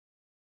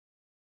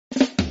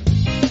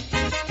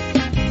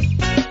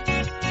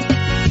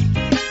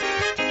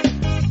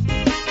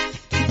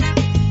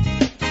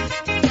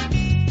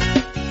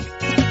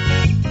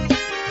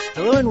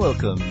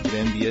welcome to the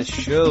MBS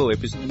Show,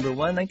 episode number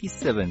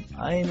 197.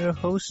 I am your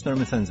host,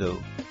 Norman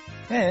Sanzo.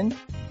 And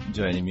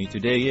joining me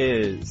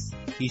today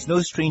he's no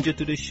stranger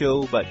to the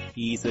show, but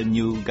he's a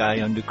new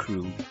guy on the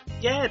crew.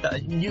 Yeah,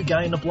 that new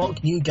guy on the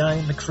block, new guy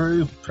in the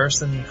crew,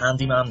 person,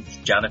 handyman,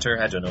 janitor,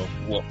 I don't know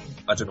what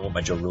my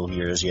job role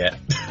here is yet.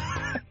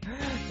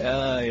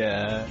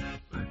 Yeah.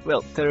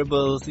 Well,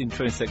 terrible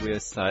intro and segue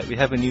aside, we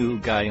have a new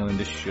guy on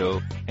the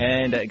show,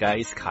 and that guy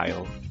is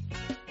Kyle.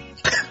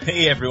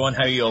 Hey everyone,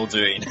 how you all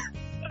doing?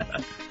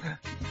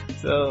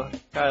 So,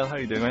 Kyle, how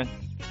you doing, man?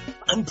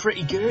 I'm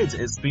pretty good.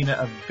 It's been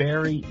a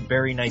very,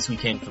 very nice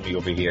weekend for me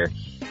over here.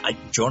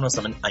 Do you know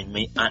something? I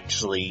may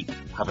actually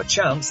have a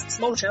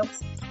small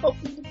chance,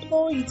 of being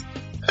employed.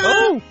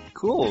 Oh,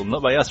 cool.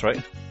 Not by us,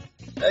 right?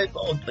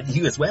 But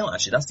you as well,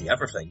 actually. That's the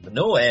other thing. But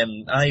no,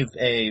 I've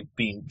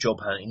been job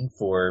hunting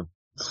for,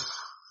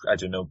 I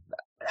don't know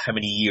how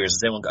many years.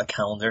 Has anyone got a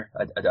calendar?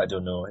 I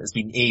don't know. It's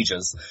been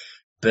ages.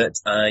 But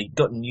I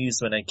got news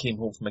when I came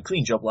home from a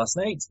clean job last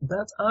night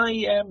that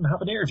I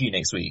have an interview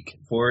next week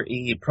for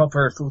a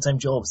proper full-time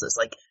job. So it's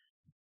like,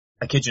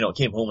 I kid you not,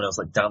 I came home and I was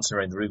like dancing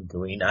around the room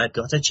going, I've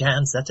got a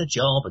chance at a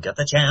job, I got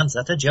a chance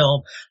at a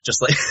job.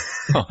 Just like...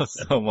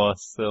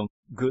 Awesome.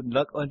 Good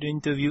luck on the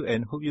interview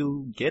and hope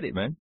you get it,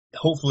 man.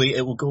 Hopefully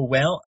it will go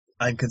well.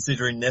 I'm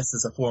considering this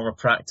as a form of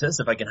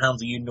practice. If I can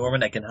handle you,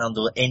 Norman, I can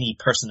handle any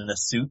person in a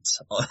suit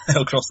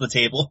across the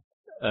table.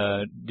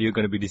 You're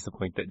gonna be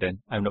disappointed then.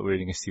 I'm not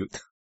wearing a suit.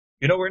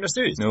 You're not wearing a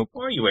suit? Nope.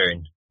 What are you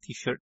wearing?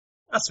 T-shirt.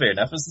 That's fair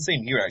enough. It's the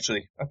same here,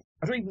 actually.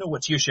 I don't even know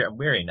what t-shirt I'm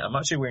wearing. I'm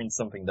actually wearing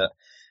something that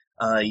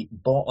I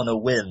bought on a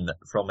whim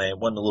from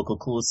one of the local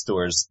clothes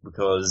stores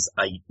because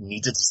I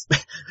needed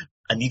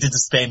to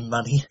spend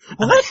money.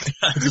 What?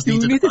 I just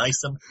needed to buy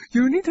some.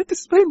 You needed to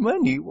spend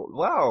money?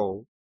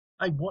 Wow.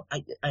 I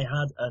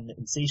had an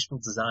insatiable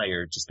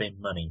desire to spend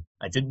money.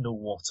 I didn't know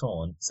what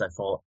on, so I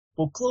thought,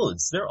 well,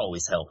 clothes, they're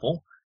always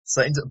helpful.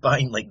 So I ended up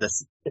buying like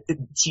this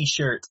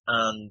t-shirt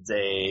and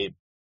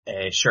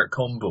shirt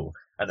combo,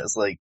 and it's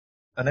like,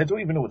 and I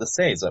don't even know what this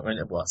says. I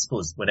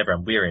suppose whenever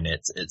I'm wearing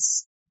it,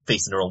 it's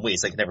facing the wrong way,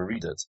 so I can never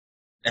read it.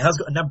 It has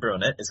got a number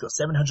on it. It's got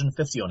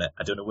 750 on it.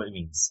 I don't know what it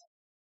means.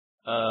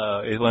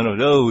 It's one of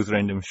those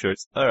random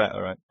shirts.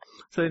 Alright.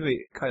 So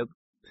anyway, Kyle,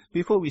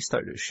 before we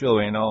start the show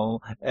and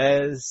all,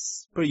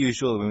 as per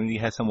usual, when we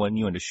have someone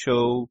new on the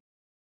show,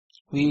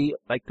 we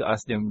like to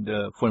ask them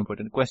the 4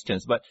 important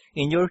questions. But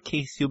in your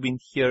case, you've been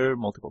here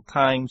multiple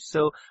times,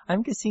 so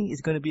I'm guessing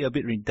it's going to be a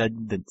bit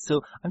redundant.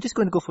 So I'm just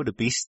going to go for the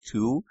base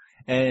 2.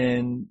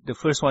 And the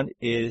first one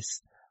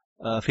is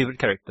favorite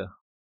character.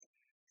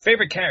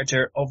 Favorite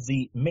character of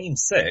the main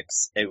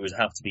 6, it would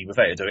have to be,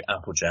 without a doubt,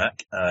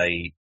 Applejack.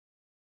 I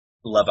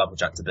love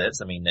Applejack to bits.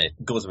 I mean, it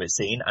goes without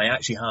saying. I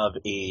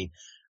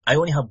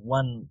only have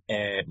one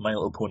My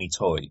Little Pony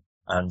toy.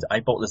 And I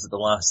bought this at the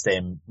last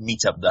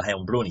meetup that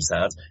Helen Bronies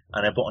had,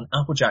 and I bought an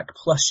Applejack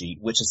plushie,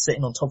 which is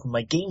sitting on top of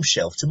my game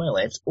shelf to my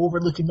left,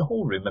 overlooking the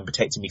whole room and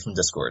protecting me from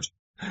Discord.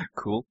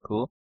 Cool.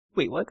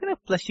 Wait, what kind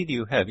of plushie do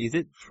you have? Is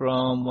it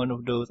from one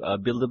of those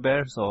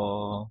Build-A-Bears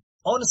or...?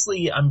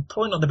 Honestly, I'm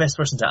probably not the best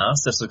person to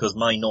ask this because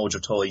my knowledge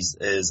of toys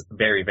is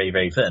very, very,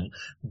 very thin.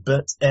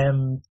 But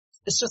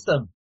it's just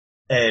a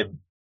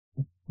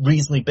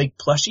reasonably big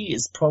plushie.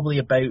 It's probably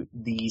about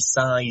the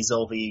size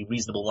of a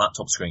reasonable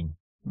laptop screen.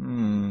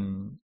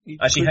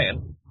 Actually, hang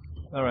on.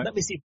 All right. Let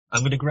me see.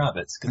 I'm going to grab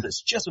it because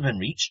it's just within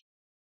reach.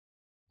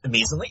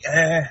 Amazingly.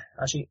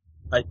 Actually,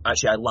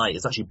 I lie.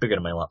 It's actually bigger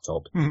than my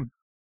laptop.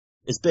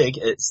 It's big.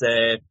 It's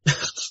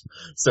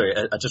sorry.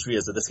 I just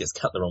realized that this gets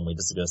cut the wrong way.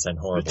 This is going to sound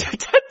horrible.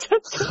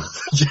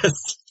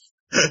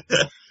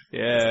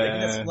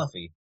 Yeah. It's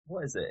fluffy.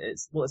 What is it?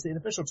 It's an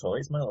official toy.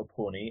 It's My Little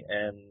Pony.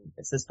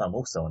 It says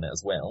Famosa on it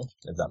as well.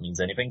 If that means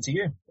anything to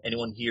you.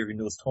 Anyone here who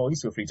knows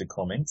toys, feel free to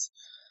comment.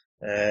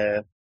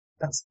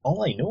 That's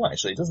all I know,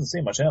 actually. It doesn't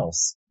say much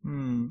else.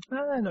 I'm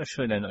not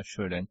sure then.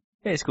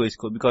 Yeah, it's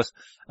cool, because,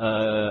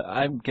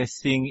 I'm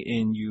guessing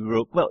in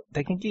Europe, well,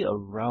 technically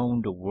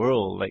around the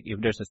world, like if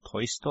there's a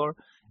toy store,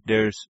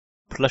 there's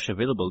plush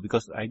available,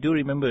 because I do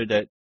remember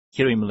that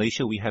here in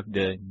Malaysia we have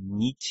the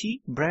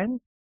Nichi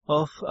brand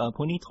of,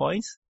 pony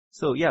toys.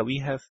 So yeah, we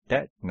have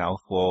that now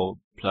for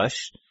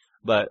plush,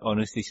 but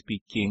honestly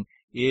speaking,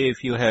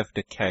 if you have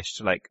the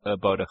cash, like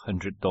about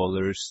 $100,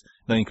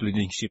 not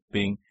including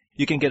shipping,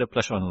 you can get a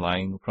plush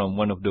online from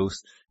one of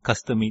those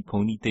custom-made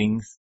pony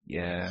things.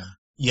 Yeah.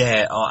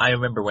 Yeah, I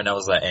remember when I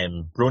was at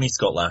Brony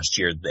Scott last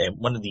year,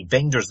 one of the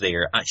vendors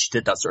there actually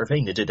did that sort of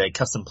thing. They did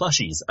custom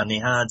plushies, and they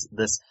had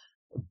this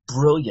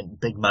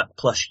brilliant Big Mac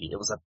plushie. It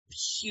was a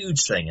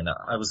huge thing, and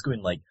I was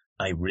going like,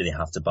 I really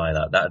have to buy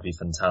that. That would be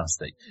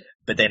fantastic.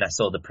 But then I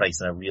saw the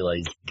price, and I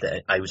realized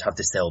that I would have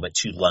to sell about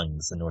 2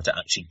 lungs in order to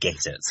actually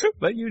get it.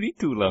 But you need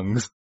 2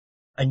 lungs.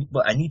 I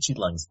need 2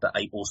 lungs, but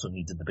I also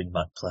needed the Big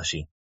Mac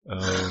plushie.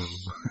 Oh.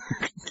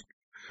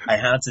 I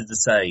had to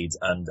decide,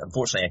 and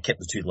unfortunately I kept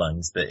the 2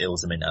 lungs, but it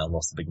also meant I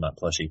lost the Big Mac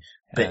plushie.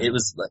 But it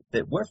was like,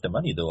 bit worth the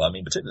money though. I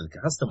mean, particularly the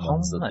custom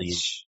ones.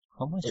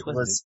 How much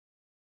was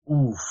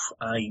it?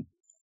 I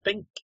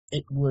think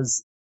it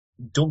was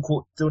don't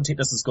take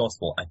this as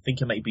gospel. I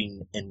think it might have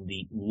been in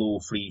the low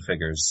three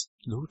figures.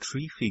 Low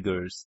three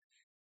figures.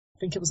 I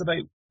think it was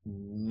about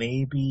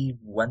maybe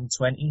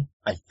 120,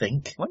 I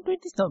think. 120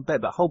 is not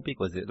bad, but how big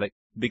was it? Like,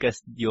 big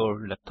as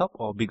your laptop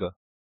or bigger?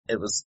 It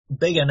was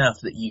big enough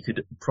that you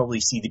could probably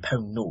see the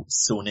pound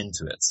notes sewn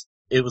into it.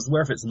 It was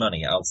worth its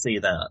money, I'll say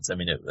that. I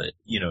mean,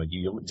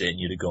 you looked at it and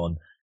you'd have gone,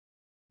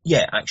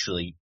 yeah,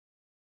 actually,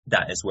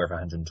 that is worth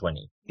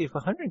 120. If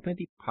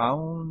 120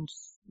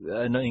 pounds,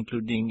 not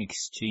including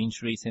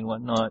exchange rates and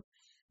whatnot,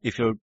 if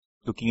you're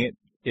looking at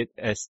it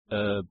as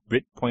a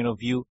Brit point of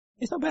view,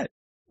 it's not bad.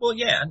 Well,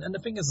 yeah, and the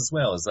thing is as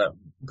well is that,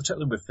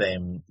 particularly with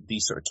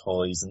these sort of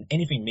toys and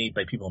anything made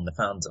by people in the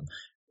fandom,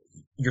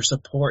 you're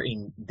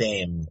supporting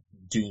them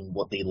doing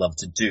what they love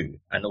to do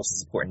and also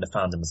supporting the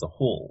fandom as a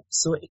whole.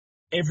 So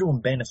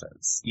everyone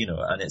benefits,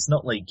 and it's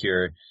not like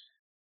you're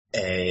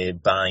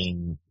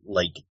buying,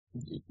 like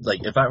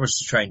if I was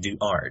to try and do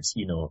art,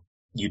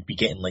 you'd be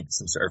getting like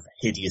some sort of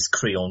hideous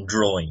crayon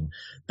drawing.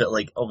 But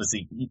like,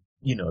 obviously,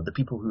 the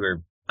people who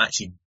are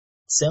actually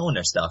selling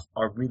their stuff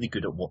are really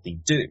good at what they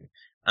do.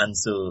 And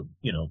so,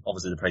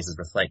 obviously the prices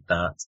reflect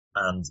that,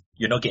 and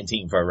you're not getting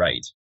taken for a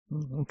ride.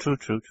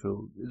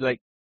 True.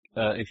 Like,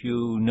 if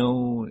you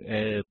know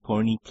a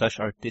porny plush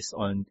artist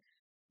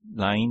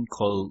online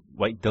called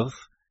White Dove,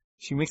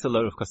 she makes a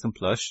lot of custom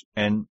plush,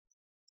 and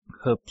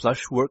her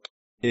plush work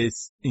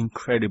is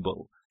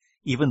incredible.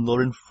 Even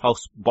Lauren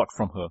Faust bought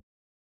from her.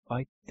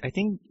 I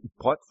think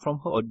bought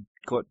from her or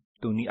got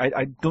donated.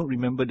 I don't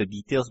remember the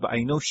details, but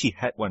I know she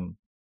had one.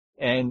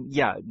 And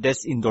yeah,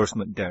 that's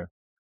endorsement there.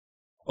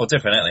 Oh,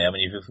 definitely. I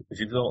mean, if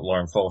you've got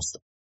Lauren Faust,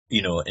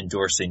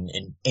 endorsing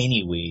in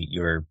any way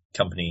your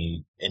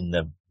company in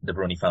the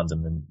Brony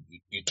fandom, then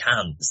you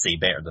can't say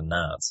better than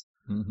that.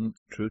 Mm-hmm.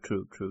 True.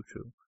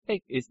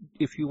 Hey,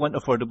 if you want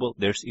affordable,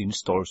 there's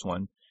in-stores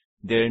one.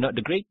 They're not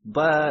the great,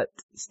 but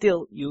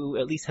still, you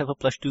at least have a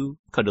plush to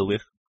cuddle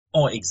with.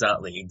 Oh,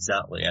 exactly.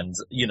 And,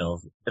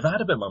 if I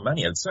had a bit more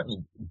money, I'd certainly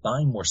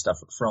buy more stuff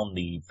from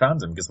the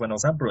fandom, because when I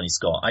was at Brony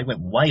Scott, I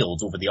went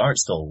wild over the art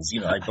stalls.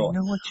 I thought, I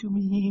know what you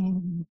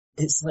mean.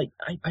 It's like,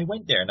 I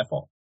went there and I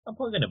thought, I'm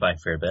probably going to buy a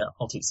fair bit.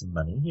 I'll take some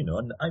money,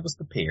 and I was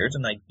prepared,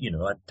 and I'd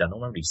done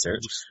all my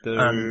research.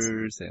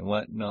 Posters and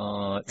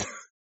whatnot.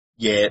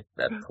 Yeah,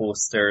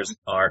 posters,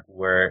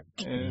 artwork,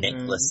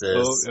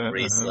 necklaces,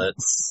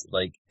 bracelets,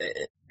 like,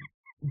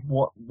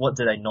 what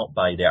did I not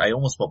buy there? I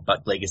almost bought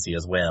Buck Legacy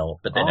as well,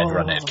 but then I'd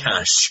run out of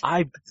cash.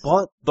 I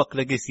bought Buck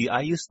Legacy.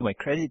 I used my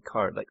credit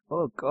card. Like,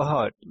 oh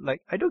god,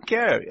 like, I don't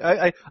care.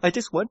 I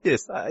just want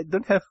this. I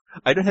don't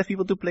have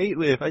people to play it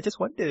with. I just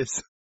want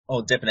this.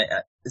 Oh, definitely.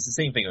 It's the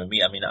same thing with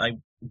me. I mean,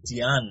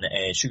 Diane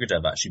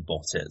Sugardove actually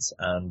bought it,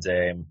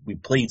 and we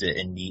played it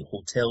in the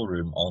hotel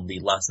room on the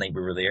last night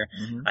we were there,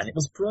 and it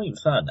was brilliant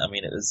fun. I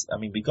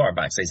mean, we got our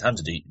backsides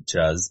handed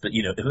to us, but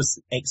it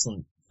was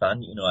excellent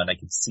fun, and I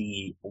could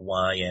see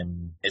why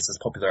it's as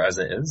popular as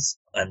it is,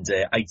 and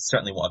I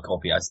certainly want a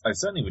copy. I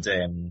certainly would.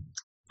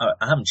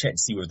 I haven't checked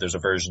to see whether there's a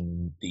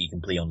version that you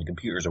can play on the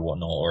computers or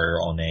whatnot,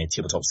 or on a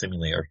Tabletop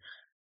Simulator.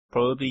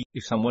 Probably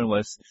if someone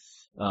was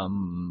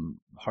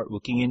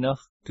hardworking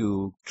enough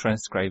to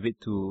transcribe it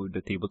to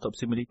the Tabletop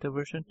Simulator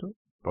version too,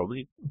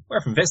 probably.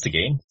 Worth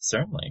investigating,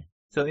 certainly.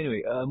 So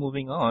anyway,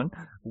 moving on.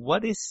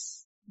 What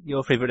is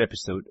your favorite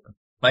episode?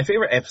 My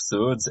favorite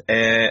episode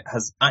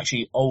has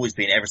actually always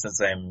been, ever since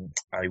I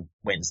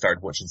went and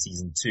started watching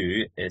season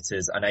 2. It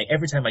is, and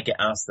every time I get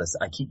asked this,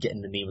 I keep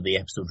getting the name of the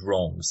episode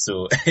wrong,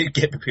 so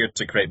get prepared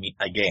to correct me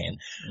again.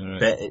 Right.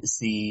 But it's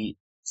the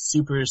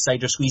Super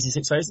Cider Squeezy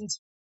 6000?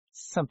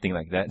 Something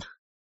like that.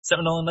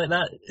 Something along like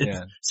that?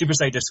 Yeah. Super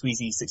Cider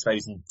Squeezy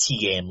 6000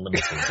 TM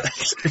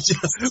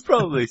Limited.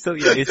 Probably. So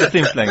yeah, it's a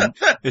Flim Flam.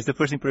 It's the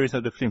first appearance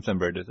of the Flim Flam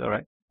Brothers,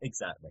 alright?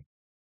 Exactly.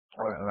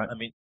 Alright. I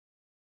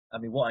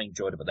mean, what I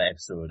enjoyed about the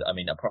episode,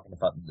 apart from the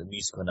fact that the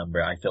musical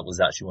number I felt was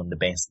actually one of the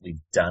best they've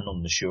done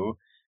on the show,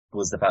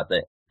 was the fact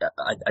that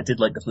I did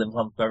like the Flim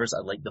Flam Brothers.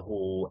 I liked the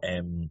whole,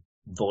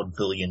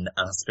 vaudevillian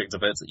aspect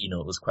of it.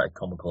 It was quite a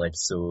comical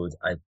episode.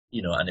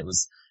 And it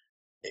was,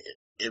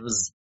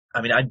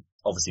 I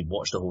obviously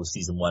watched the whole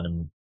season 1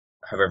 and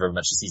however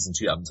much of season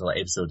 2 up until that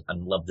episode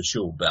and loved the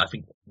show, but I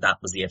think that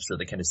was the episode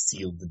that kind of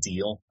sealed the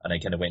deal, and I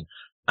kind of went,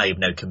 I have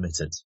now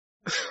committed.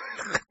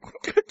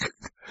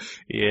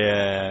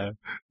 Yeah,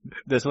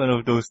 that's one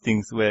of those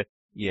things where,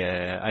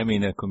 yeah, I'm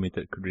in a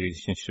committed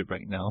relationship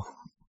right now.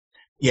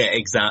 Yeah,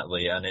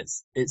 exactly, and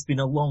it's been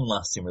a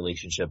long-lasting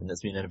relationship, and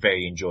it's been a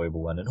very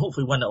enjoyable one, and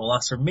hopefully one that will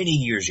last for many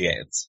years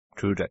yet.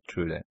 True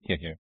that.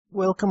 Here.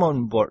 Welcome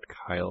on board,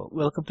 Kyle.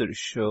 Welcome to the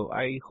show.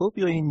 I hope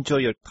you enjoy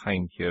your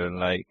time here.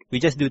 Like,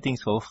 we just do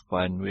things for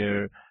fun.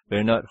 We're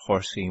not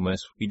horse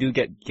famous. We do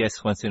get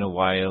guests once in a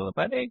while,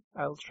 but hey,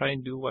 I'll try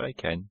and do what I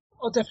can.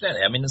 Oh,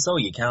 definitely. That's all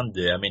you can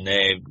do.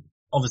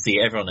 Obviously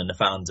everyone in the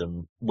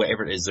fandom,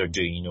 whatever it is they're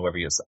doing, whether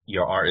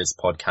you're artists,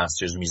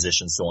 podcasters,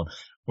 musicians, so on,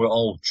 we're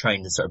all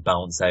trying to sort of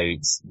balance out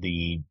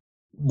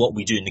what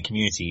we do in the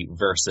community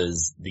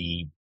versus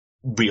the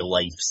real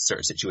life sort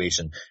of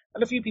situation.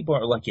 And a few people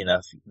are lucky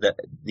enough that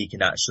they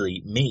can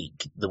actually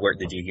make the work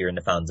they do here in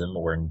the fandom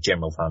or in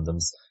general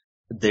fandoms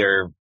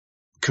their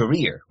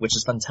career, which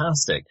is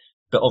fantastic.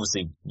 But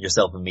obviously,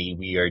 yourself and me,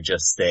 we are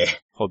just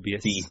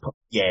hobbyists.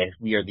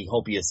 We are the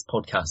hobbyist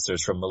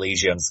podcasters from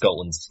Malaysia and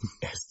Scotland,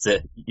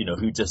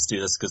 who just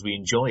do this because we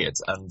enjoy it.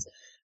 And,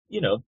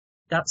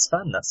 that's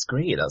fun. That's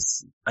great.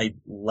 I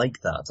like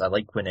that. I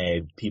like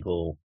when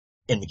people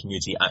in the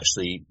community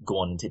actually go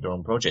on and take their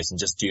own projects and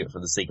just do it for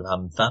the sake of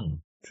having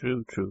fun.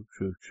 True.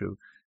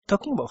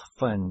 Talking about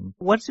fun,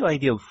 what's your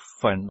idea of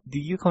fun? Do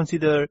you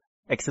consider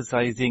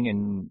exercising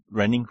and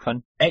running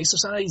fun?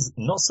 Exercise,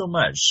 not so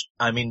much.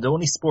 I mean, the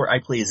only sport I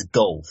play is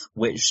golf,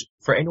 which,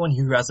 for anyone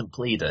who hasn't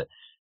played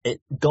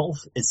golf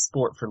is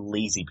sport for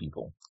lazy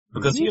people.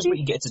 Because here's what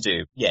you get to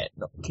do. Yeah,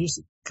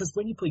 because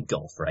when you play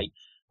golf, right,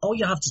 all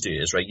you have to do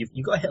is, right,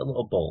 you got to hit a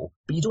little ball,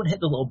 but you don't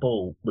hit the little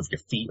ball with your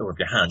feet or with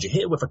your hands. You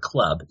hit it with a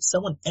club.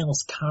 Someone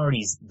else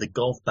carries the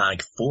golf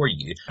bag for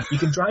you. You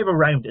can drive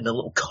around in a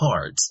little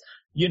cart.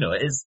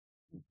 It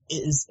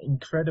is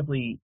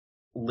incredibly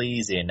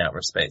lazy in that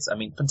respect. I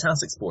mean,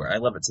 fantastic sport. I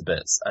love it to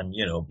bits. And,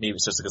 maybe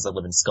it's just because I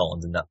live in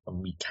Scotland and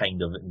we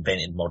kind of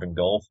invented modern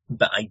golf.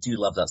 But I do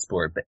love that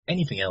sport. But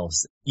anything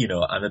else,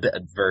 I'm a bit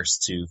adverse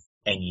to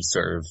any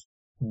sort of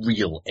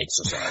real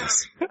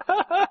exercise.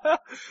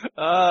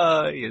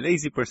 You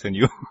lazy person,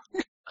 you.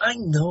 I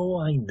know.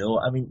 I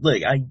mean,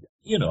 look, I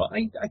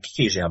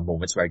occasionally have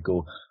moments where I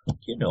go,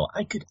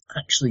 I could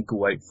actually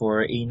go out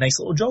for a nice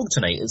little jog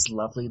tonight. It's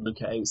lovely,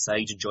 look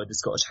outside, enjoy the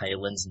Scottish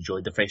Highlands,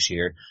 enjoy the fresh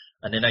air.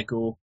 And then I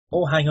go,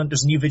 oh, hang on,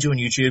 there's a new video on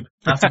YouTube,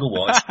 have to go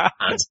watch,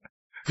 and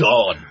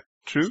gone.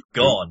 True.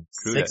 Gone.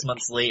 True 6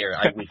 months later,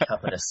 I wake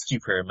up in a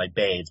stupor in my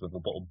bed with a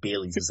bottle of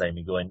Baileys beside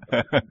me going,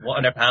 what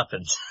on earth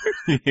happened?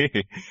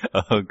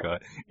 Oh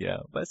god.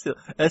 Yeah. But still,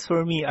 as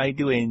for me, I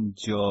do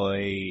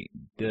enjoy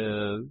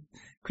the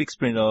quick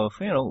sprint of,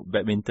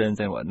 badmintons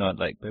and whatnot.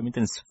 Like,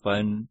 badminton's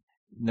fun,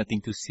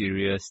 nothing too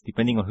serious,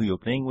 depending on who you're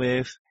playing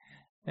with.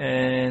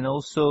 And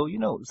also,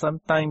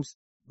 sometimes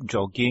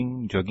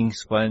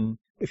jogging's fun.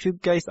 If you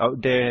guys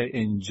out there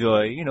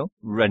enjoy,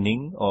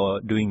 running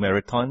or doing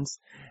marathons,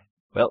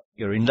 well,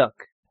 you're in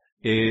luck.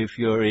 If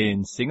you're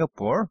in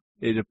Singapore,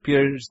 it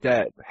appears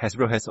that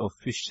Hasbro has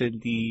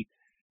officially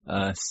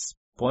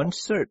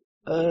sponsored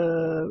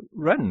a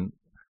run.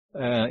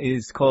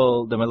 It's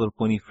called the My Little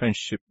Pony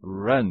Friendship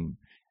Run.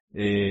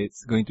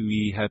 It's going to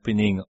be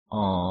happening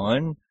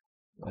on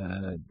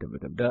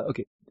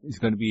it's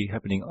going to be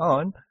happening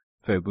on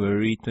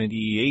February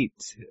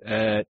 28th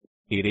at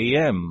 8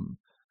 a.m.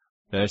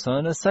 That's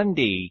on a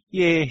Sunday.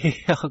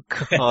 Yay! Oh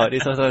god,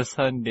 it's on a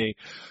Sunday.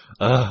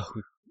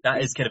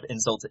 That is kind of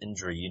insult to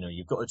injury,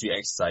 you've got to do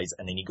exercise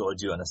and then you've got to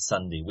do it on a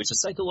Sunday, which is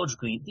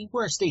psychologically the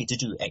worst day to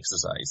do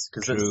exercise.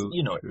 Because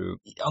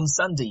on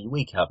Sunday you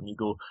wake up and you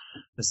go,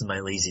 this is my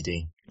lazy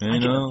day. I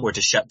can afford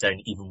to shut down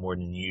even more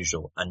than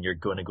usual, and you're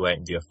going to go out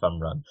and do a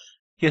fun run.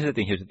 Here's the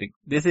thing.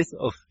 This is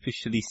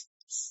officially,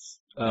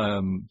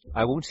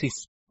 I won't say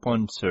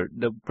sponsored.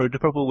 The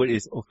proper word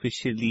is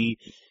officially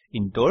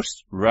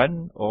endorsed,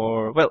 run,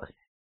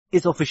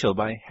 it's official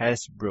by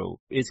Hasbro.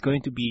 It's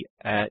going to be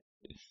at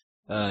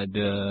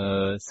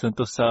the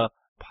Sentosa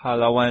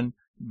Palawan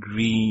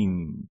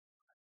Green.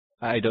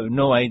 I don't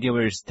no idea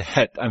where is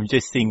that. I'm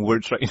just saying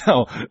words right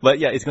now. But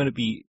yeah, it's going to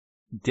be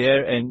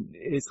there, and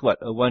it's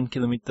a 1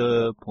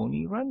 kilometer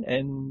pony run,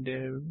 and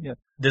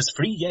There's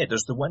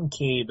there's the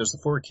 1K, there's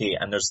the 4K,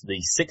 and there's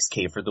the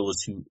 6K for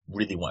those who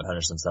really want to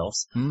punish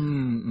themselves.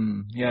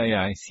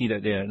 Yeah, I see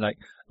that there. Like,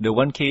 the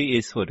 1K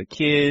is for the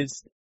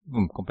kids,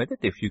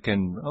 competitive, you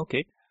can,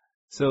 okay.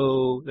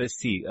 So, let's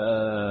see,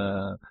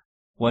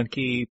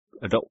 1K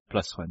adult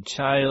plus one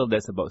child,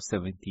 that's about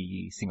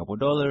 70 Singapore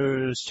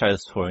dollars,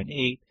 child's 4 and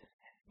 8.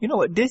 You know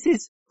what, this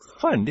is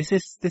fun. This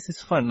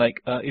is fun.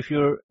 Like, if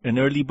you're an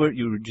early bird,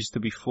 you register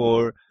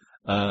before,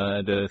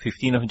 the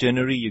 15th of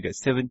January, you get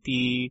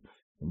 70.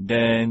 And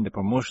then the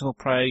promotional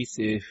price,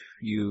 if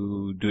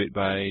you do it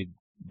by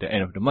the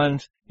end of the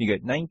month, you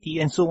get 90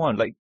 and so on.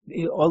 Like,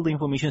 all the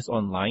information is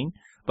online.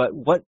 But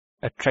what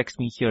attracts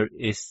me here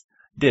is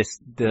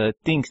the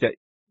things that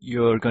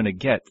you're gonna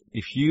get.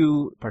 If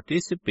you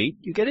participate,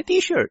 you get a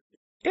t-shirt.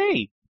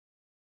 Hey!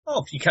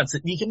 Oh, you can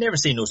never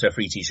say no to a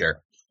free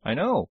t-shirt. I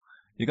know.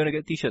 You're gonna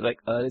get a t-shirt. Like,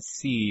 let's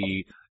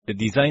see, the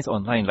designs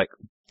online, like,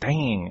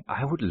 dang,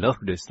 I would love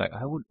this. Like,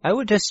 I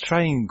would just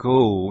try and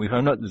go if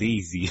I'm not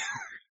lazy.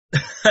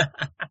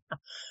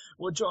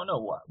 Well, John,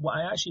 no, what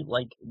I actually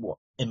like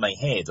in my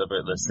head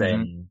about this,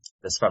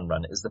 this fun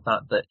run is the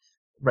fact that,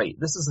 right,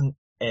 this is an,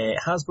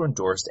 Hasbro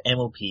endorsed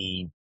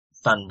MLP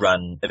fun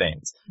run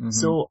event.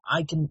 So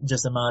I can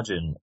just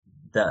imagine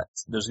that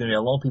there's going to be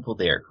a lot of people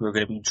there who are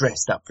going to be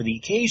dressed up for the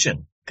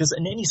occasion. Because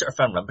in any sort of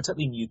fun run,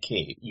 particularly in the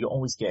UK, you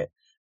always get,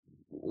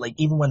 like,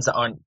 even ones that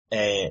aren't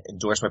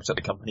endorsed by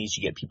particular companies,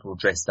 you get people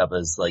dressed up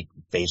as, like,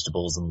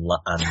 vegetables and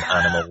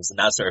animals and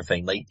that sort of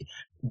thing. Like,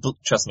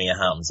 trust me, it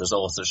happens. There's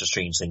all sorts of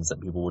strange things that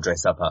people will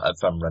dress up at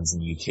fun runs in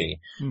the UK.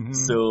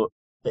 So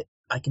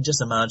I can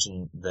just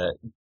imagine that,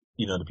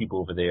 the people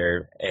over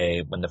there,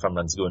 when the fun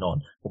run's going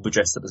on, will be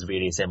dressed up as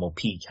various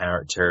MLP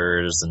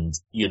characters and,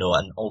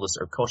 and all the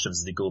sort of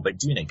costumes as they go about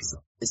doing it, because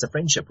it's a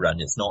friendship run.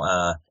 It's not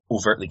a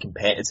overtly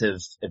competitive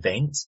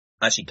event.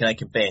 Actually, can I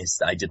confess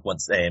that I did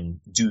once,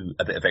 do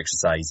a bit of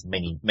exercise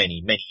many,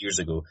 many, many years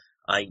ago.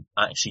 I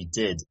actually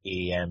did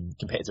a,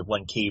 competitive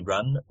 1K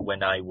run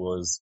when I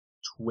was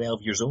 12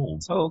 years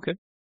old. Oh, okay.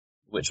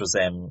 Which was,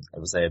 it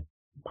was a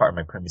part of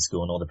my primary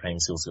school, and all the primary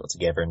schools got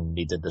together and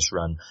they did this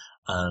run.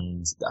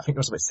 And I think there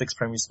was about 6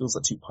 primary schools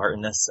that took part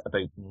in this,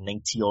 about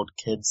 90 odd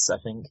kids, I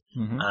think.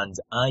 Mm-hmm. And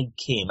I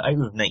came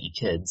out of 90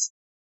 kids,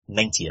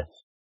 90th.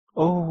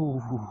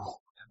 Oh,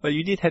 but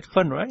you did have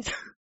fun, right?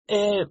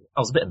 I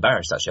was a bit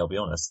embarrassed, actually, I'll be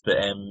honest. But,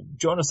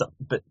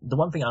 but the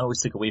one thing I always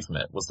took away from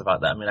it was the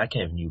fact that, I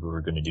kind of knew we were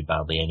going to do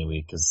badly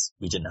anyway, because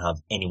we didn't have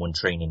anyone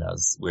training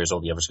us, whereas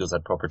all the other schools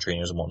had proper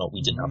trainers and whatnot.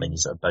 We didn't have any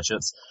sort of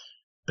budgets.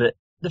 But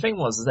the thing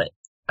was is that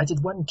I did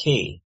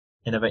 1K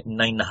in about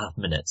 9.5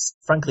 minutes.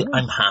 Frankly,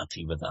 I'm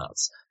happy with that.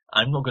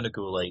 I'm not going to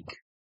go like,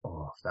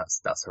 oh,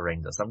 that's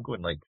horrendous. I'm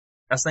going like,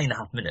 that's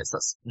 9.5 minutes.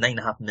 That's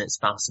 9.5 minutes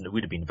faster than it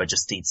would have been if I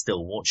just stayed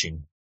still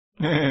watching.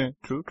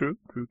 True.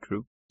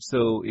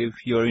 So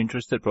if you're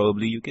interested,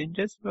 probably you can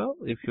just,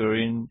 if you're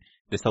in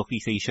the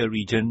Southeast Asia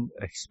region,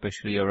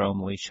 especially around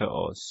Malaysia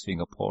or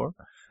Singapore,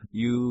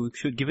 you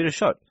should give it a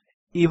shot.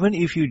 Even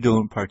if you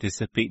don't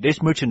participate,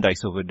 there's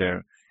merchandise over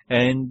there.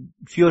 And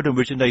few of the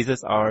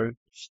merchandises are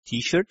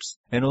t-shirts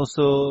and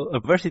also a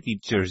varsity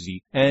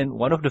jersey. And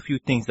one of the few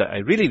things that I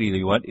really,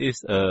 really want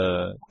is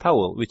a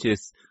towel, which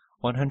is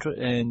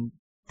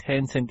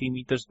 110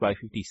 centimeters by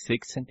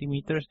 56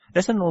 centimeters.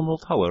 That's a normal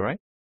towel, right?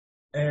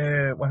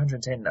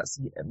 110, that's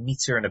a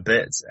meter and a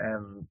bit.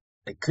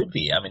 It could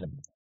be.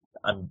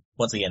 I'm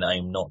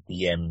not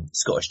the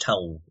Scottish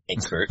towel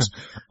expert,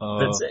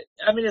 but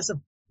it's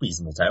a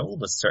reasonable towel.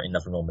 There's certainly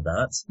nothing wrong with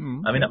that.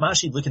 I'm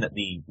actually looking at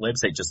the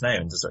website just now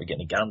and just sort of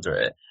getting a gander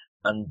at it.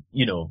 And,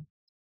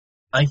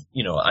 I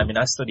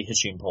studied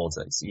history and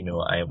politics,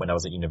 when I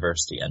was at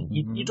university, and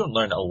you don't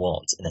learn a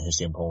lot in a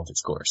history and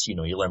politics course. You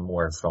learn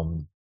more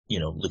from,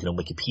 looking on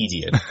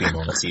Wikipedia, being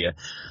honest with you.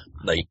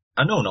 Like,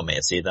 I know I'm not meant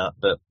to say that,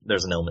 but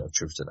there's an element of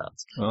truth to that.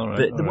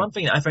 But the one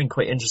thing that I find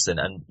quite interesting,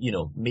 and,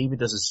 maybe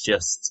this is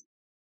just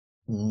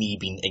me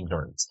being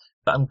ignorant,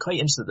 but I'm quite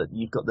interested that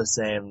you've got this,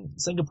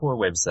 Singapore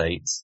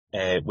website,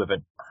 with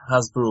a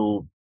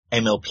Hasbro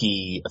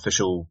MLP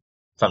official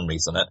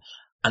fundraise on it,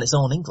 and it's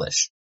all in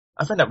English.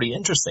 I find that really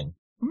interesting.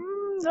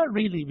 Not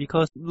really,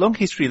 because long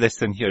history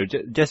lesson here,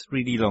 just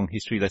really long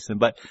history lesson.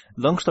 But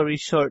long story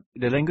short,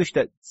 the language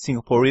that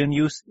Singaporean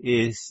use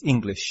is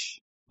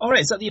English. Alright,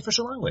 is that the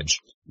official language?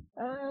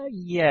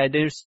 Yeah,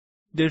 there's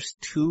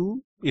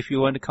 2. If you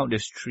want to count,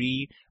 there's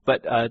 3.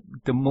 But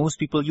the most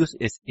people use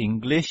is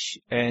English,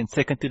 and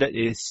second to that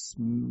is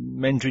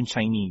Mandarin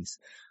Chinese.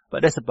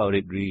 But that's about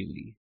it,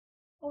 really.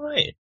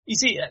 Alright. You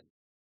see,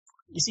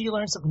 you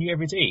learn something new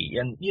every day,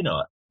 and,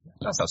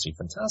 that's actually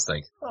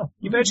fantastic. Oh,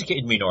 you've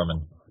educated me,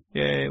 Norman.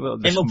 Yeah, well,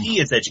 MLP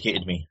has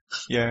educated me.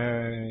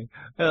 Yeah,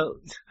 well,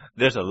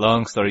 there's a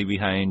long story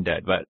behind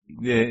that, but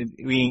we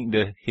ain't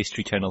the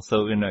History Channel,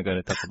 so we're not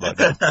gonna talk about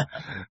that.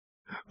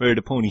 We're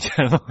the Pony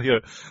Channel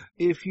here.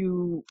 If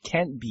you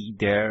can't be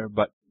there,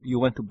 but you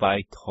want to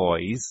buy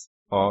toys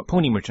or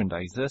pony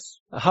merchandises,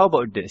 how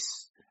about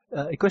this?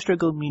 Equestria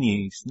Girl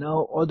Minis,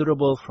 now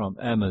orderable from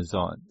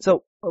Amazon.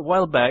 So, a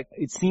while back,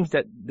 it seems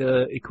that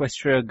the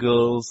Equestria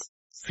Girls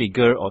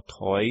figure or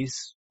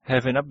toys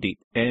have an update,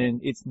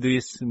 and it's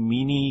these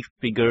mini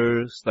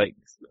figures, like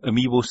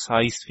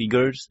amiibo-sized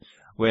figures,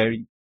 where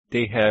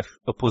they have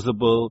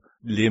opposable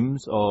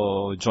limbs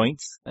or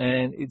joints,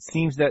 and it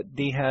seems that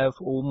they have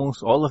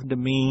almost all of the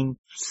main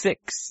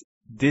 6.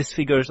 These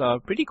figures are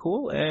pretty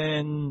cool,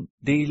 and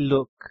they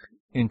look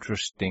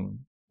interesting.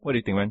 What do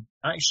you think, man?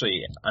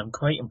 Actually, I'm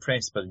quite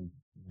impressed by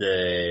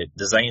the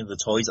design of the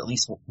toys, at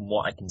least from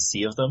what I can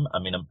see of them.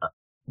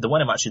 The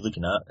one I'm actually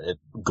looking at,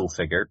 go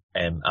figure,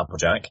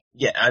 Applejack.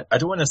 Yeah, I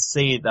don't want to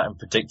say that I'm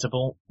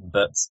predictable,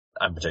 but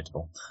I'm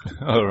predictable.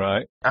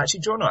 Alright.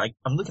 Actually, Jordan,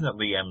 I'm looking at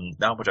the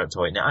Applejack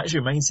toy, and it actually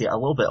reminds me a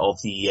little bit of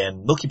the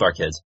Milky Bar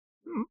Kid.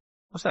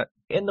 What's that?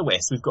 In the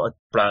West, we've got a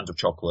brand of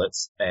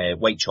chocolates,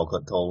 white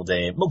chocolate called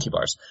Milky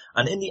Bars.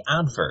 And in the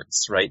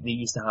adverts, right, they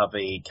used to have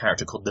a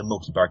character called the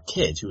Milky Bar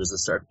Kid, who was a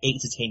sort of 8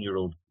 to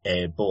 10-year-old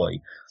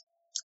boy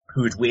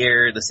who would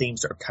wear the same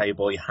sort of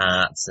cowboy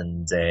hats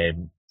and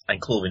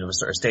clothing of a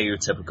sort of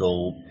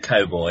stereotypical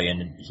cowboy,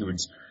 and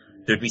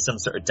there'd be some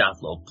sort of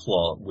daft little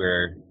plot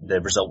where the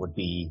result would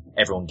be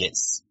everyone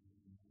gets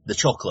the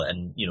chocolate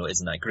and,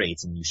 isn't that great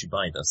and you should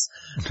buy this.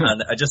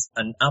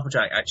 And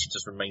Applejack actually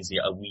just reminds me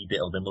a wee bit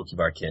of the Milky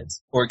Bar Kid.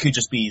 Or it could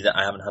just be that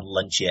I haven't had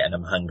lunch yet and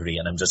I'm hungry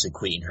and I'm just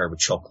equating her with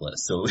chocolate.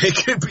 So it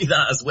could be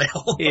that as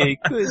well. It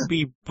could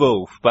be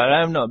both, but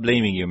I'm not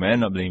blaming you, man.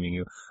 Not blaming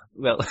you.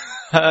 Well,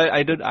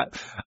 I don't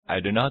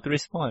know how to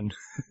respond.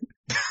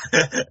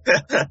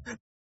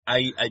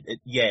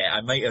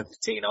 I might have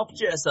taken off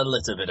just a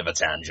little bit of a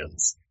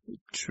tangent.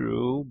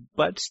 True,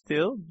 but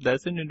still,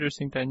 that's an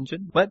interesting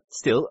tangent. But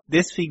still,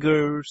 these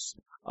figures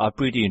are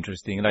pretty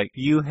interesting. Like,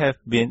 you have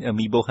been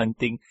amiibo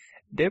hunting.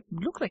 They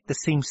look like the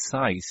same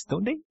size,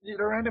 don't they?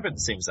 They're around about the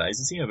same size.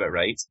 They seem about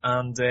right.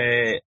 And,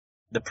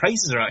 the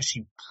prices are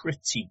actually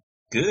pretty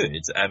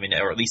good. I mean,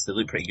 or at least they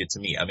look pretty good to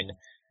me. I mean,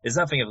 it's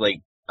that thing of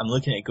like, I'm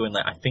looking at it going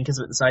like, I think it's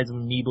about the size of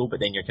an amiibo,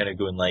 but then you're kind of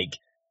going like,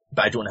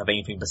 but I don't have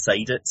anything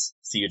beside it,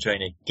 so you're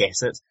trying to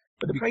guess it.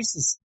 But the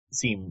prices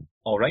seem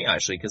alright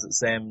actually, because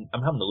it's, I'm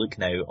having a look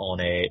now on,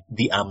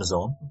 the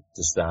Amazon,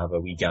 just to have a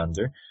wee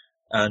gander.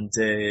 And,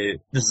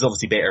 this is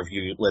obviously better if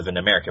you live in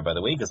America, by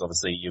the way, because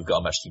obviously you've got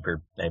a much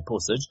cheaper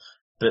postage.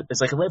 But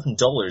it's like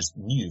 $11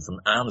 new from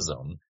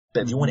Amazon.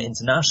 But if you want it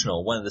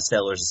international, one of the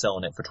sellers is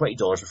selling it for $20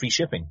 for free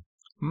shipping.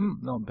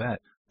 Not bad.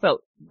 Well,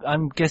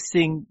 I'm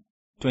guessing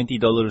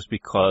 $20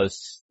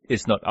 because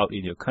it's not out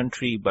in your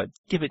country, but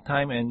give it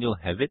time and you'll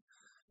have it.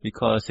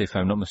 Because if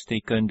I'm not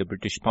mistaken, the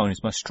British pound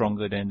is much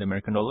stronger than the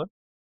American dollar.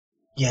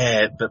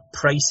 Yeah, but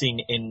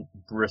pricing in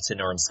Britain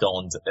or in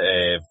Scotland,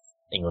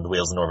 England,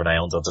 Wales and Northern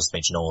Ireland, I'll just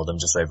mention all of them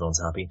just so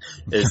everyone's happy,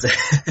 is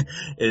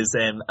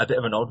a bit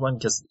of an odd one,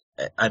 because,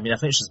 I mean,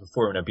 I've mentioned this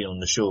before when I've been on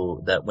the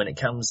show, that when it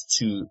comes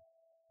to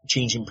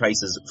changing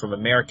prices from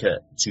America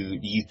to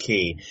the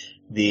UK,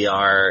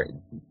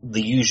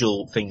 the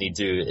usual thing they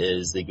do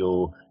is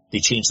they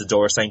change the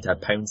dollar sign to a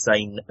pound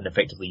sign and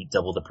effectively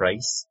double the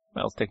price.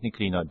 Well,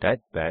 technically not that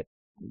bad.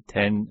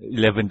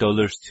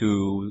 $11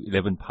 to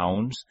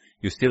 £11,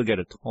 you still get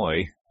a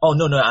toy. Oh,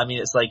 no, I mean,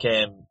 it's like,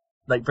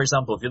 for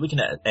example, if you're looking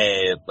at,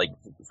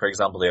 for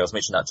example there, I was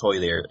mentioning that toy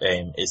there,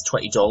 is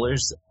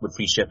 $20 with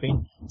free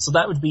shipping. So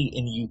that would be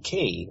in the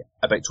UK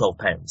about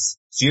 £12.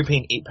 So you're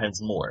paying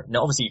 £8 more.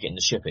 Now obviously you're getting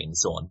the shipping and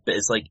so on, but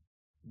it's like,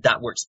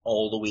 that works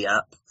all the way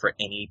up for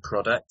any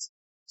product.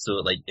 So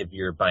like, if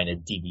you're buying a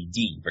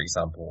DVD, for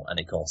example, and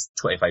it costs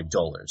 $25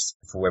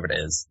 for whatever it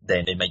is,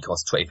 then it might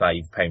cost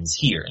 £25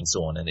 here and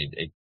so on, and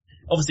it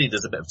obviously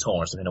there's a bit of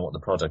tolerance depending on what the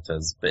product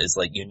is, but it's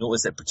like, you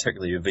notice it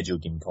particularly with video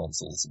game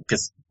consoles,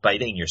 because by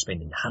then you're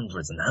spending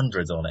hundreds and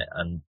hundreds on it,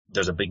 and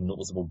there's a big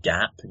noticeable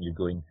gap, and you're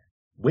going,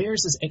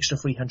 where's this extra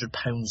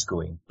 £300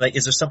 going? Like,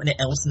 is there something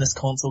else in this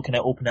console? Can I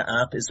open it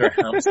up? Is there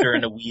a hamster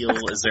and a wheel?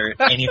 Is there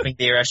anything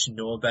there I should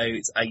know about?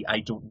 I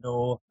don't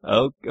know.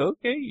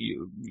 Okay,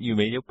 you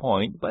made your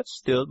point, but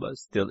still,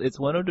 it's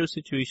one of those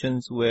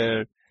situations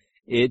where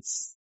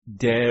it's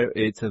there,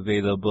 it's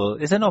available,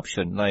 it's an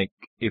option. Like,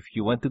 if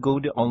you want to go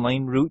the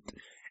online route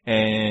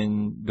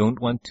and don't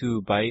want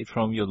to buy it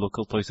from your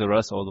local Toys R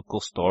Us or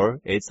local store,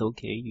 it's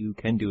okay, you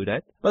can do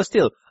that. But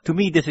still, to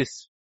me, this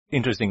is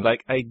interesting.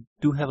 Like, I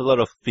do have a lot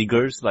of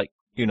figures, like,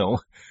 you know,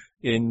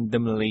 in the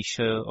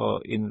Malaysia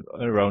or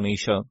around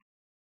Asia,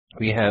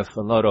 we have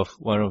a lot of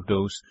one of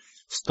those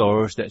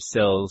stores that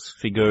sells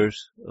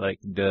figures, like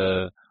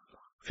the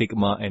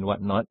Figma and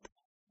whatnot.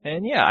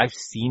 And yeah, I've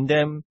seen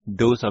them.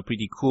 Those are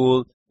pretty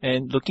cool.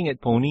 And looking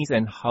at ponies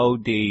and how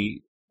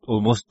they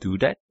almost do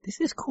that, this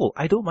is cool.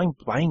 I don't mind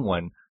buying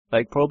one.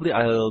 Like, probably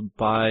I'll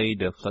buy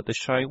the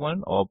Fluttershy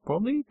one or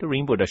probably the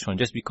Rainbow Dash one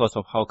just because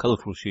of how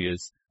colorful she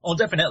is. Oh,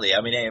 definitely.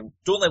 I mean,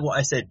 don't let what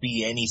I said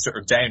be any sort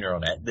of downer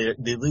on it.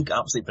 They look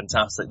absolutely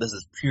fantastic. This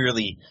is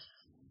purely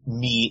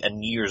me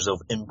and years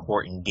of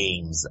importing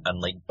games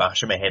and like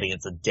bashing my head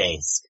against a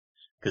desk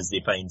because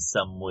they find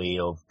some way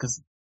of,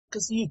 because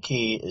the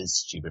UK is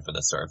stupid for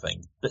this sort of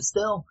thing. But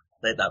still,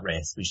 let that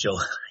rest, we shall,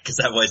 because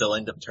otherwise I'll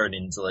end up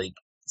turning into like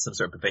some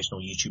sort of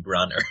professional YouTube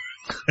ranter.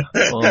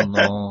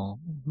 Oh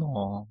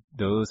no.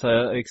 Those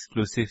are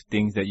exclusive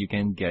things that you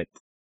can get.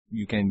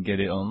 You can get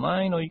it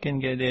online or you can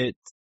get it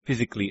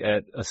physically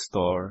at a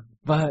store.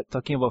 But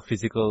talking about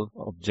physical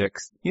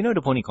objects, you know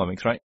the Pony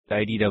comics, right? The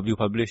IDW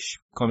publish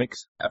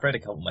comics. I've read a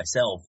couple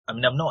myself. I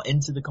mean, I'm not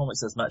into the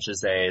comics as much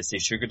as, say,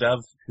 Sugar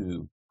Dove,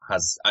 who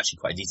has actually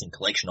quite a decent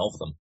collection of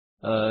them.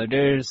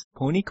 There's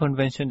Pony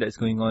Convention that's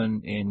going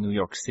on in New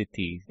York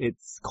City.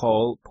 It's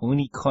called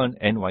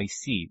PonyCon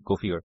NYC. Go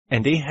figure.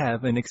 And they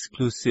have an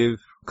exclusive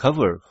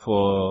cover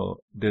for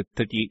the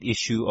 38th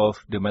issue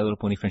of the My Little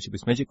Pony Friendship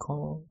is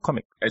Magical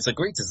comic. It's a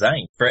great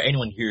design. For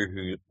anyone here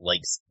who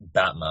likes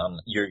Batman,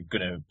 you're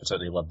gonna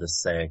particularly love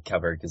this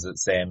cover because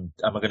it's, am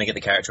I gonna get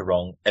the character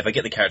wrong? If I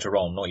get the character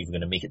wrong, I'm not even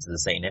gonna make it to the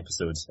second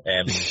episode.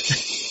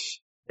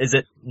 Is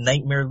it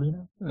Nightmare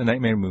Luna?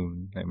 Nightmare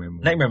Moon.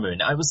 Nightmare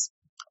Moon.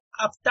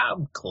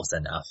 I'm close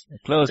enough.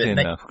 Close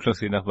enough,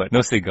 but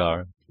no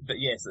cigar. But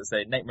yes, it's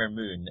a Nightmare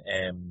Moon,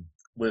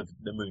 with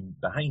the moon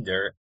behind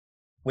her,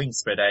 wings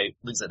spread out,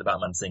 looks like the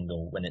Batman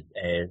single when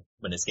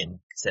it's getting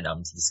sent out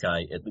into the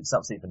sky. It looks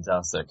absolutely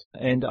fantastic.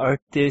 And the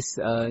artist,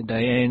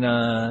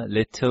 Diana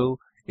Leto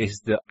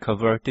is the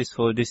cover artist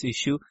for this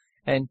issue.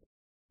 And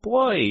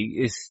boy,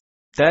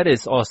 that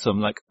is awesome.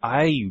 Like,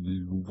 I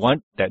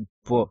want that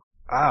book.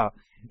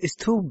 It's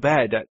too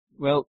bad that,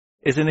 well,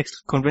 it's an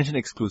convention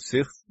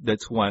exclusive,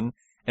 that's one,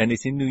 and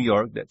it's in New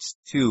York, that's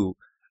two.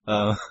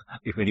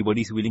 If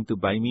anybody's willing to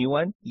buy me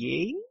one,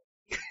 yay!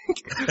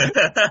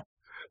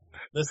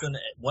 Listen,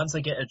 once I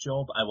get a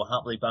job, I will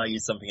happily buy you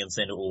something and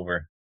send it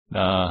over.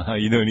 Nah,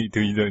 you don't need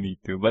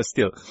to. But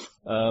still,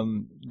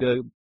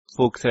 the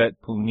folks at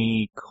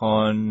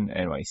PonyCon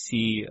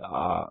NYC,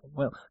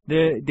 well,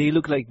 they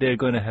look like they're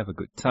gonna have a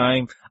good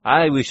time.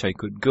 I wish I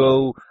could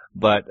go,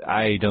 but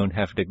I don't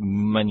have the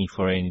money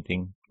for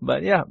anything.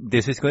 But yeah,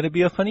 this is gonna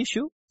be a funny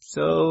show.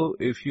 So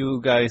if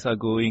you guys are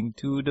going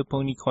to the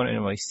PonyCon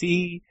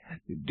NYC,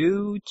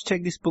 do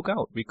check this book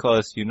out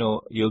because,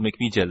 you'll make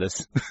me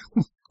jealous.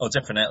 Oh,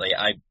 definitely.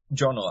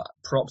 John,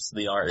 props to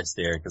the artist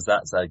there because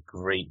that's a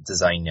great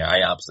design there.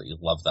 I absolutely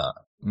love that.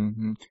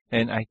 Mm-hmm.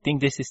 And I think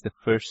this is the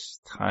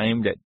first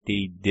time that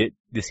they did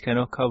this kind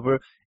of cover.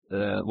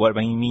 What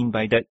I mean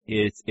by that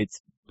is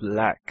it's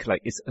black,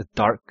 like it's a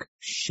dark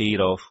shade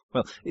of,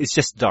 well, it's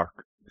just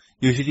dark.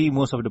 Usually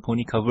most of the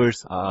pony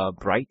covers are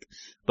bright,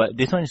 but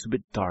this one is a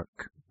bit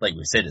dark. Like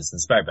we said, it's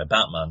inspired by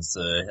Batman,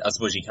 so I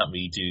suppose you can't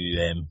really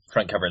do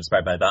front cover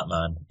inspired by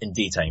Batman in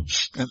daytime.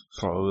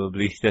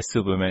 Probably, that's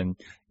Superman.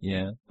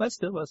 Yeah, but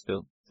still.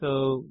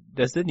 So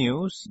that's the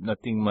news.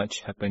 Nothing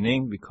much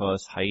happening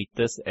because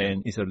hiatus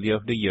and it's early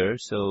of the year,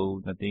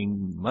 so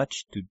nothing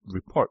much to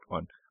report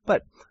on.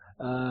 But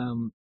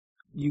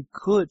you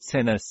could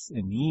send us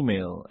an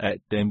email at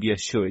the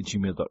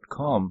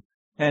mbsshow@gmail.com,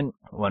 and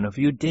one of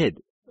you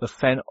did. A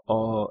fan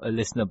or a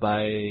listener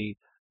by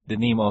the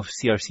name of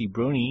CRC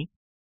Brony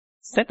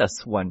sent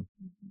us one.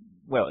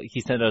 Well,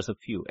 he sent us a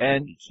few,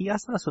 and he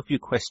asked us a few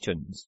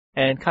questions.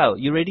 And Kyle,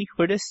 you ready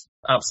for this?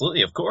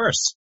 Absolutely, of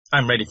course.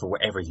 I'm ready for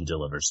whatever he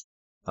delivers.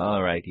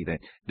 Alrighty then.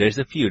 There's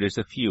a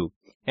few.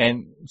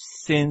 And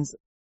since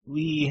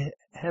we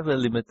have a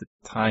limited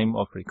time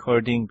of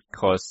recording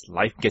because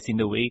life gets in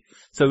the way,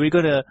 so we're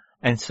gonna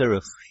answer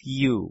a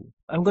few.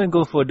 I'm gonna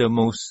go for the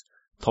most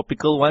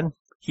topical one.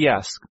 He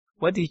asked,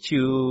 what did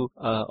you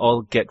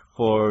all get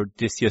for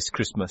this year's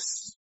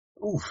Christmas?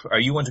 Oof, are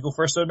you one to go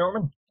first though,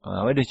 Norman?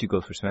 Why don't you go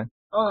first, man?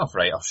 Oh,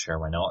 right, sure,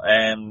 why not?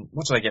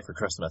 What did I get for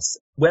Christmas?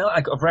 Well, I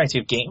got a variety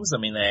of games. I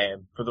mean,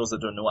 for those that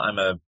don't know, I'm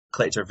a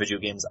collector of video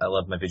games. I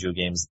love my video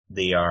games.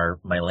 They are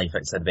my life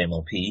outside of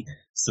MLP.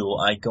 So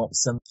I got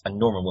and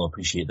Norman will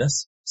appreciate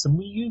this, some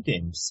Wii U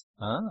games.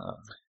 Ah.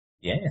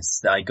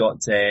 Yes, I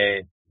got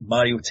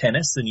Mario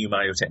Tennis, the new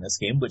Mario Tennis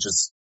game, which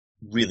is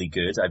really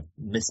good. I've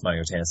missed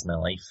Mario Tennis in my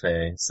life,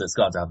 so it's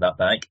glad to have that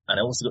back. And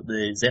I also got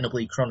the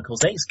Xenoblade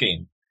Chronicles X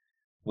game,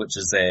 which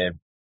is,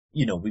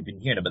 we've been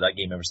hearing about that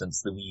game ever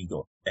since the Wii U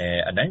got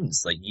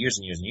announced, like years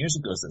and years and years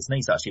ago, so it's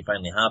nice to actually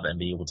finally have it and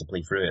be able to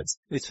play through it.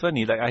 It's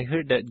funny, like I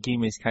heard that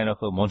game is kind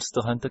of a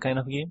Monster Hunter kind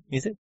of game,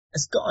 is it?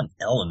 It's got an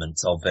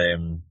element of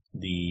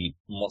the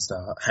Monster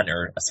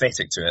Hunter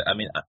aesthetic to it. I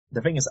mean,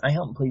 the thing is, I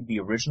haven't played the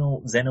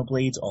original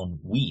Xenoblade on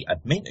Wii.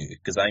 I've meant to,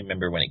 because I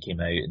remember when it came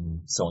out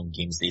and saw it in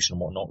Game Station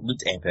and whatnot, it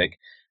looked epic.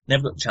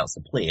 Never got a chance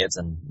to play it,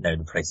 and now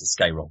the price has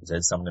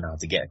skyrocketed, so I'm going to have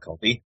to get a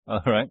copy.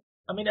 Alright.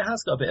 I mean, it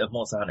has got a bit of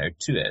Monster Hunter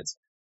to it,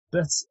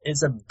 but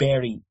it's a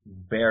very,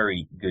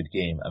 very good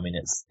game. I mean,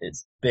 it's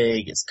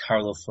big, it's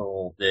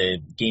colourful, the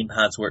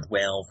gamepads worked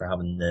well for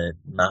having the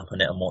map on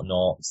it and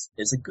whatnot.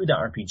 It's a good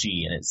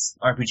RPG, and it's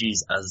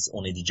RPGs as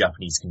only the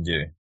Japanese can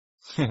do.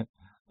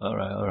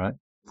 Alright.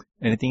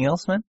 Anything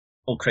else, man?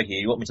 Oh, crikey,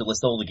 you want me to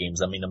list all the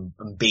games? I mean,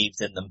 I'm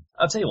bathed in them.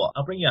 I'll tell you what,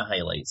 I'll bring you a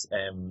highlight.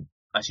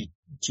 Actually,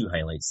 two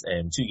highlights.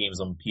 Two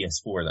games on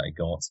PS4 that I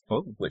got,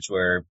 which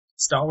were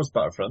Star Wars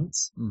Battlefront,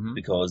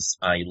 because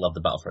I love the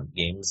Battlefront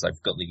games.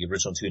 I've got the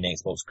original two on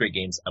Xbox, great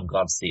games. I'm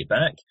glad to see it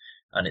back.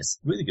 And it's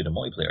really good in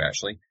multiplayer,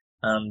 actually.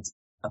 And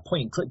a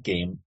point-and-click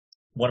game,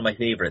 one of my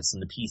favourites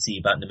in the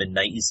PC back in the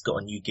mid-90s,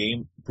 got a new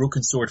game,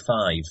 Broken Sword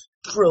 5.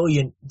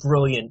 Brilliant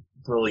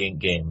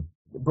game.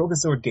 The Broken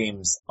Sword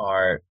games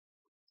are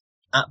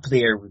up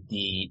there with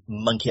the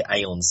Monkey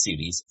Island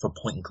series for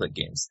point-and-click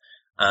games.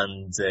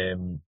 And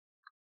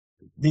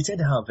they tend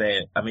to have,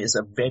 it's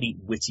a very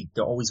witty,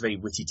 they're always very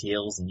witty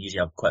tales and usually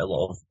have quite a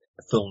lot of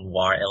film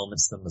noir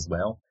elements to them as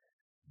well.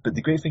 But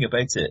the great thing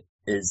about it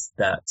is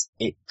that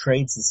it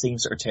treads the same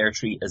sort of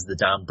territory as the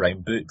Dan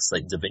Brown books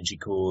like Da Vinci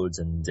Code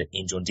and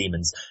Angel and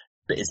Demons,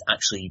 but it's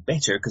actually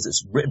better because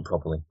it's written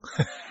properly.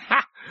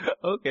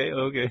 Okay.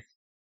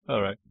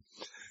 Alright.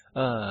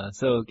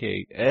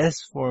 Okay. As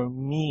for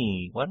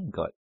me, what I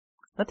got?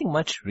 Nothing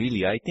much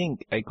really. I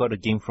think I got a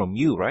game from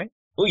you, right?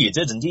 Oh, you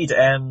did indeed.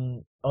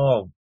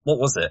 What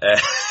was it?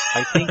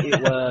 I think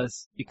it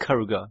was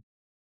Ikaruga.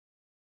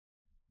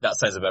 That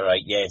sounds about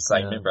right. Yes, I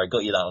remember I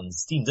got you that on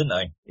Steam, didn't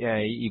I? Yeah,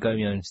 you got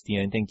me on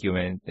Steam. Thank you,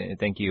 man.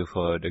 Thank you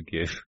for the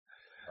gift.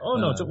 Oh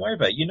no, don't worry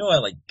about it. You know I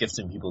like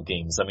gifting people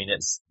games. I mean,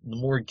 it's the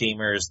more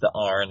gamers there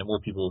are and the more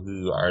people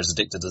who are as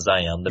addicted as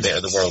I am, the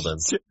better the world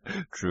is.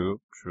 True.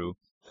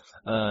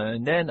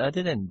 And then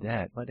other than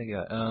that, what I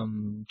got?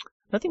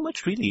 Nothing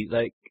much really.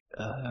 Like,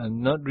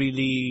 not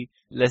really.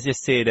 Let's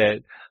just say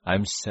that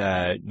I'm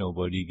sad.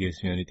 Nobody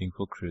gives me anything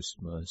for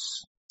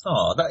Christmas.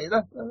 Oh,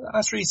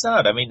 that's really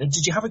sad. I mean,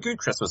 did you have a good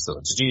Christmas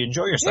though? Did you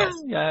enjoy yourself?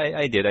 Yeah,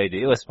 I did.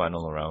 It was fun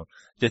all around.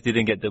 Just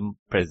didn't get the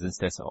presents,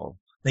 that's all.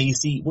 Now you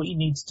see, what you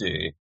need to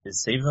do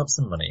is save up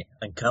some money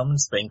and come and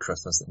spend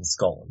Christmas in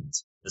Scotland.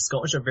 The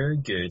Scottish are very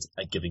good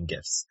at giving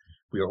gifts.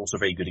 We are also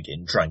very good at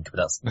getting drunk, but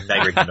that's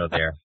neither here nor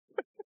there.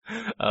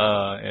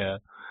 Yeah.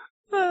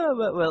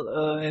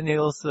 And he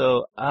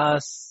also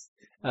asked,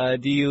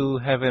 Do you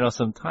have an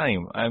awesome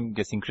time? I'm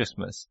guessing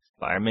Christmas.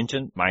 Like I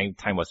mentioned, my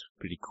time was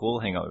pretty cool,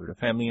 hang out with the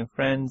family and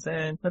friends,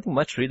 and nothing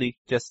much really,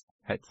 just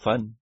had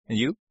fun. And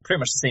you? Pretty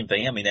much the same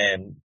thing. I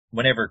mean,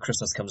 whenever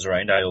Christmas comes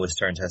around, I always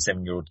turn to a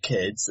 7-year-old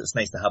kid. So it's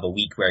nice to have a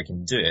week where I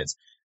can do it.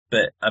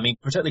 But I mean,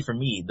 particularly for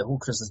me, the whole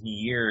Christmas New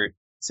Year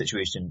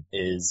situation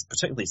is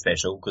particularly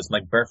special because my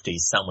birthday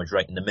is sandwiched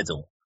right in the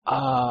middle.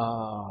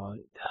 Ah,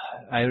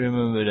 I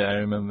remember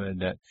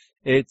that.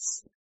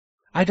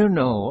 I don't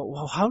know.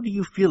 Well, how do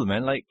you feel,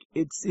 man? Like,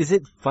 is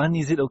it fun?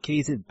 Is it okay?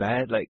 Is it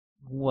bad? Like,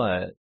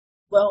 what?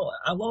 Well,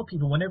 a lot of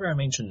people, whenever I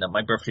mention that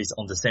my birthday's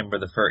on December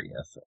the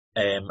 30th,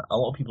 a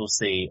lot of people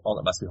say, oh,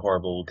 that must be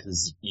horrible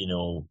because,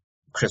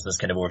 Christmas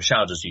kind of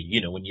overshadows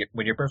you.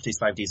 When your birthday's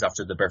 5 days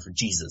after the birth of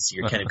Jesus,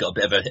 you've got a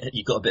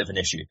bit of an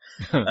issue.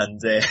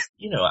 And,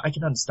 I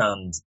can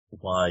understand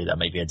why that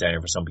might be a downer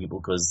for some people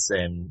because,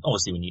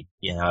 obviously when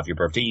you have your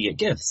birthday, you get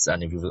gifts.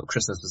 And if you've got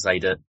Christmas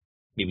beside it,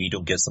 maybe you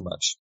don't get so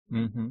much.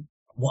 Mm-hmm.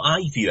 What I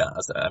view it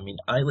as,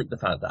 I like the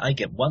fact that I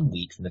get 1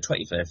 week from the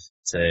 25th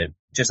to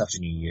just after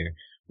New Year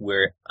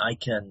where I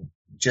can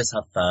just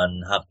have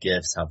fun, have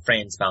gifts, have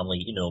friends,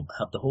 family,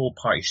 have the whole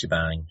party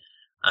shebang.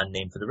 And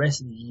then for the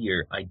rest of the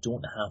year, I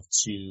don't have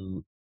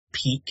to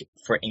peak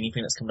for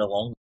anything that's coming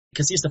along.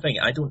 Because here's the thing,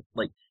 I'm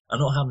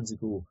not having to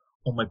go,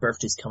 oh, my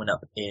birthday's coming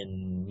up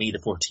in May the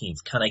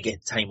 14th. Can I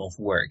get time off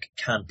work?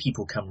 Can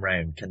people come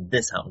round? Can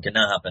this happen? Can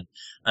that happen?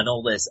 And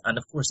all this. And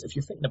of course, if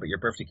you're thinking about your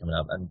birthday coming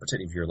up, and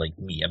particularly if you're like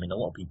me, I mean, a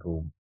lot of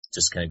people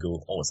just kind of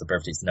go, oh, it's a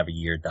birthday, it's another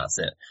year, that's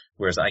it.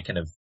 Whereas I kind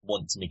of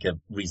want to make a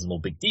reasonable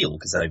big deal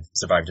because I've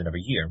survived another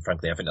year. And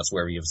frankly, I think that's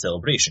worthy of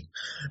celebration.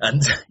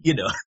 And,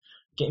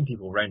 getting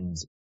people round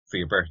for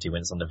your birthday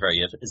when it's on the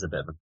 30th is a bit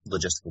of a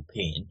logistical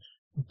pain,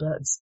 but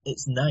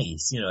it's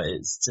nice,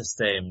 it's just,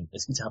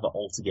 it's good to have it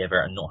all together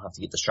and not have to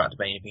get distracted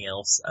by anything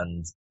else.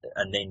 And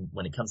then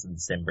when it comes to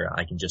December,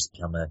 I can just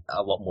become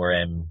a lot more,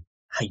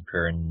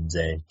 hyper and,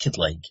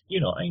 kid-like.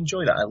 I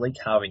enjoy that. I like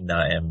having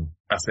that,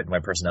 aspect of my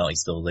personality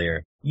still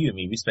there. You and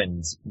me, we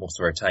spend most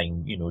of our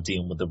time,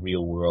 dealing with the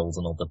real world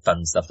and all the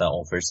fun stuff that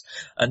offers.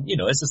 And,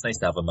 it's just nice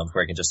to have a month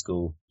where I can just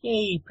go,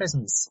 yay,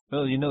 presents.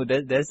 Well,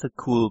 that's a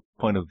cool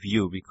point of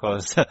view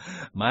because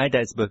my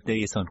dad's birthday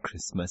is on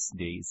Christmas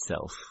Day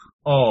itself.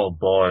 Oh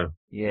boy.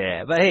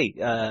 Yeah, but hey,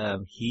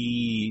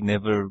 he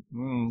never,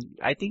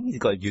 I think he's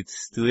got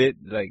used to it.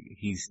 Like,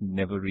 he's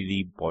never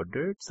really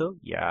bothered. So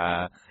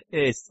yeah,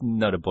 it's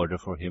not a bother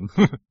for him.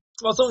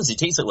 Well, as long as he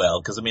takes it well,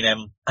 because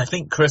I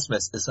think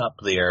Christmas is up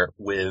there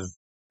with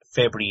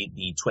February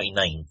the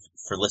 29th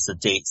for list of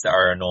dates that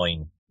are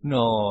annoying.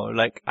 No,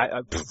 like,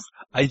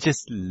 I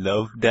just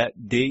love that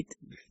date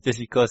just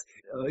because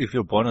if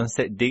you're born on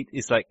that date,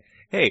 it's like,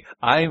 hey,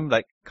 I'm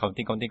like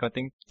counting,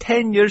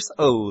 10 years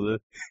old.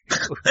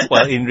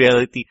 While in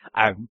reality,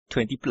 I'm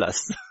 20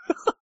 plus.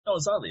 Oh,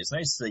 exactly. It's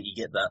nice that you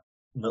get that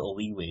little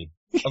leeway.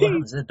 Although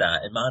having said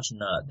that, imagine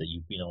that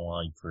you've been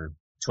alive for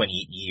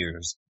 28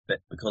 years, but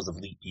because of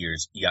leap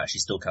years, you actually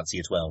still can't see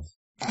a 12.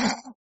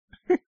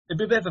 It'd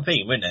be a bit of a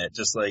pain, wouldn't it?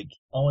 Just like,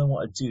 all I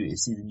want to do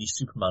is see the new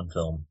Superman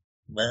film.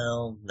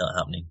 Well, not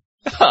happening.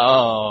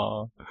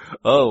 Oh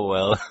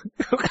well.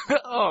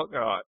 Oh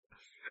god.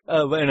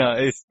 But no,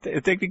 it's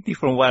technically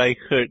from what I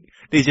heard,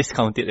 they just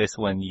count it as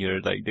 1 year.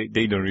 Like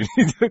they don't really.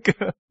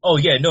 Oh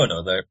yeah, no.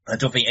 I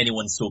don't think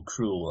anyone's so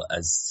cruel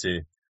as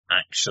to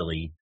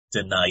actually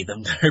deny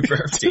them their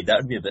birthday. That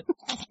would be a bit.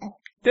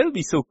 That'll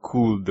be so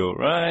cool though,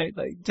 right?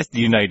 Like, just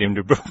deny them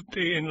their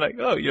birthday and like,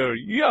 oh, you're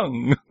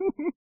young.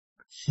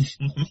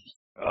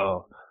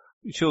 Oh,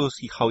 it shows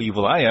how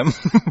evil I am.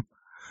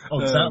 Oh,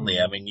 exactly.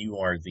 You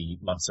are the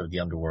master of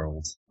the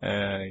underworld.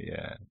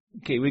 Yeah.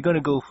 Okay, we're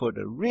gonna go for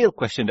the real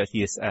question that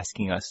he is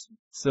asking us.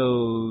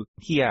 So,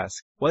 he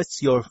asks,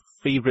 what's your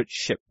favorite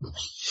ship?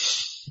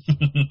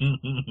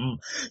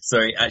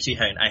 Sorry, actually,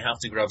 hang on. I have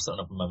to grab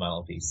something up on my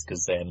mouthpiece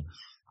because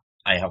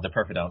I have the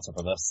perfect answer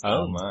for this.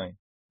 Oh my.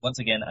 Once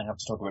again, I have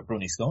to talk about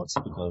Brony Scott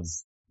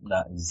because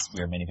that is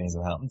where many things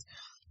have happened.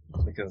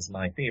 Because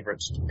my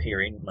favourite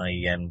pairing, my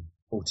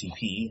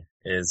OTP,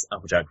 is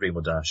Applejack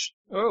Rainbow Dash.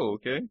 Oh,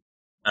 okay.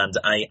 And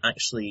I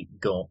actually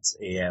got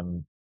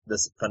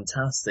this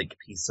fantastic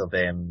piece of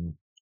I'm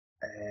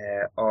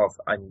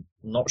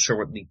not sure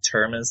what the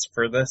term is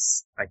for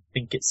this. I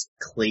think it's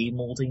clay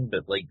molding,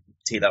 but like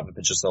take that with a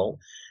pinch of salt.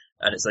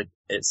 And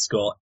it's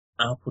got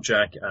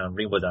Applejack and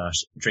Rainbow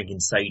Dash drinking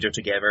cider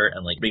together,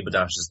 and like Rainbow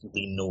Dash is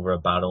leaning over a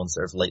barrel and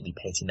sort of lightly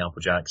petting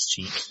Applejack's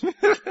cheek.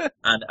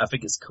 And I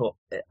think it's called,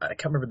 I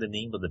can't remember the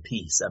name of the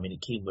piece.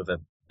 It came with a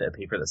bit of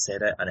paper that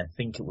said it, and I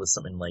think it was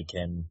something like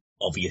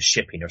obvious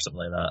shipping or something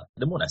like that.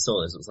 The moment I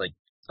saw this, it was like,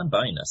 I'm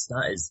buying this.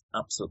 That is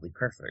absolutely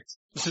perfect.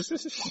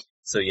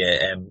 So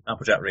yeah,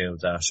 Applejack Rainbow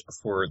Dash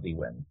for the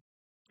win.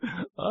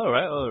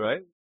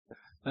 Alright.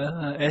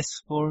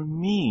 As for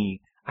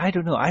me, I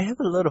don't know. I have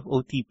a lot of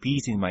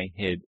OTPs in my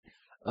head.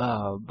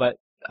 But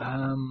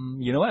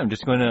you know what? I'm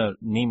just gonna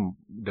name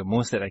the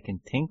most that I can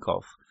think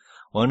of.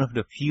 One of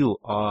the few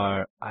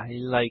are, I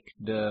like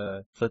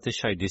the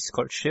Fluttershy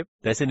Discord ship.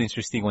 That's an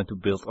interesting one to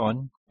build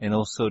on. And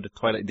also the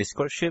Twilight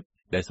Discord ship.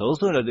 That's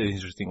also another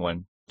interesting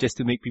one. just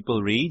to make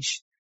people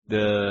rage.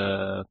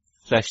 The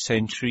Flash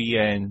Sentry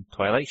and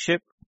Twilight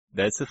ship.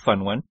 That's a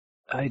fun one.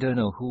 I don't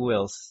know who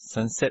else.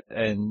 Sunset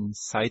and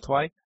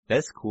Sci-Twi.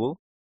 That's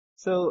cool.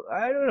 So,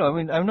 I don't know. I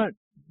mean, I'm not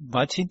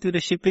much into the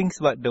shippings,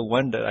 but the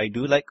one that I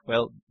do like,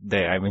 well,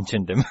 there, I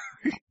mentioned them.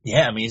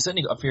 Yeah, I mean, you've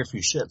certainly got a fair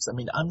few ships. I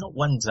mean, I'm not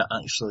one to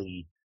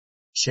actually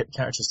ship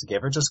characters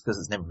together just because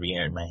it's never really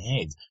out in my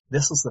head.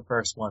 This was the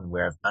first one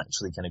where I've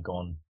actually kind of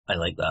gone, I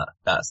like that.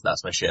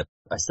 That's my ship.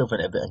 I still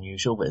find it a bit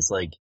unusual, but it's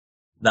like,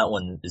 that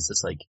one is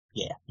just like,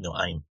 yeah, no,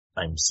 I'm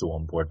so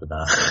on board with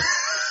that.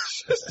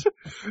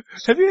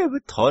 Have you ever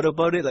thought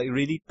about it? Like,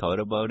 really thought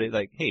about it?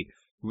 Like, hey,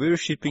 we're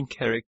shipping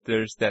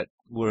characters that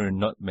were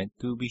not meant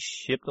to be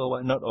shipped or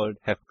whatnot, or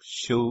have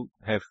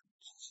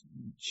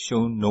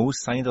shown no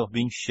signs of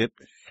being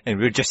shipped, and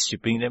we're just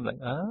shipping them. Like,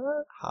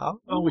 how?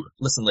 Oh,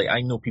 listen, like,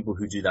 I know people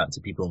who do that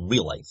to people in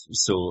real life.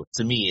 So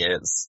to me,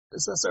 it's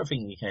that sort of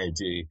thing you kind of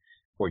do,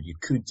 or you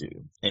could do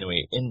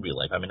anyway in real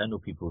life. I mean, I know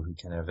people who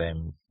kind of,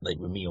 like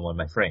with me and one of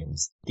my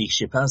friends, they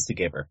ship us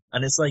together,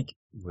 and it's like,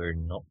 we're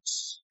not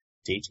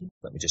dating?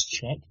 Let me just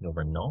check. No,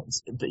 we're not.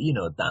 But you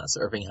know, that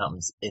sort of thing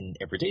happens in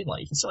everyday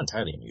life. It's not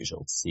entirely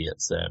unusual to see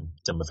it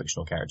done with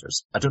fictional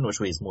characters. I don't know which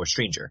way is more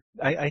stranger.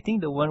 I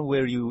think the one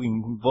where you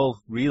involve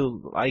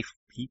real life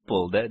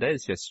people, that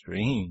is just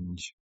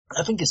strange.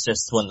 I think it's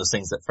just one of those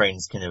things that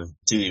friends kind of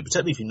do,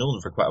 particularly if you know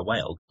them for quite a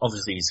while.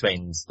 Obviously these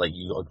friends, like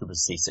you got a group of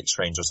say 6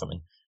 friends or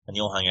something, and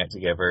you all hang out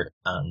together,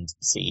 and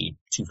say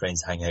 2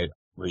 friends hang out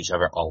with each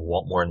other a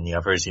lot more than the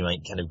others, you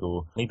might kind of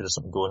go, maybe there's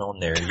something going on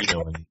there, you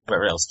know, and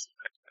whatever else.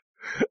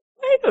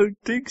 I don't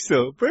think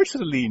so.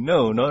 Personally,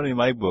 no, not in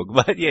my book.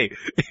 But yeah,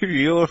 if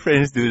your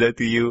friends do that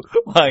to you,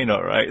 why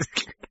not, right?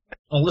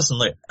 Oh, listen,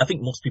 look, I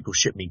think most people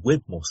ship me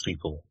with most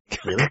people.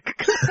 Really?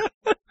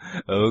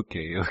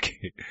 Okay.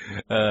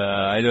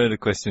 I don't know to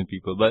question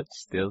people, but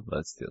still.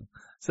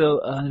 So,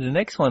 the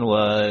next one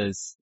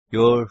was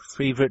your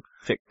favorite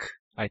fic.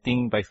 I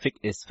think by fic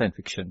is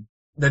fanfiction.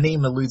 The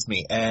name eludes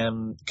me.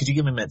 Could you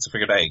give me a minute to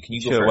figure it out? Can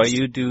you go Sure, first? while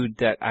you do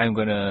that, I'm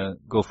gonna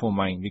go for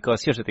mine,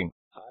 because here's the thing.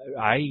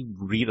 I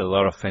read a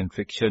lot of fan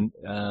fiction.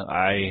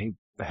 I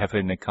have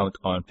an account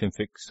on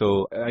Filmfic,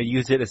 so I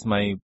use it as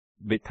my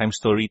bedtime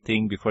story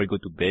thing before I go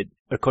to bed.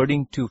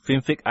 According to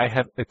Filmfic, I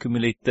have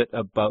accumulated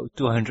about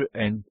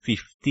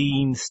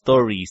 215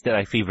 stories that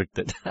I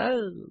favorited.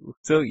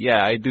 So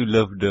yeah, I do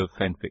love the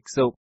fanfic.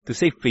 So to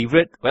say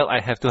favorite, well, I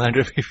have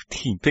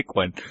 215. Pick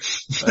one.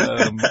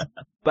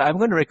 But I'm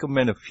going to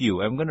recommend a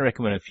few. I'm going to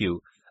recommend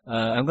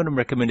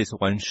this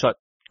one shot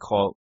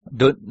called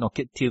Don't Knock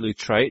It Till You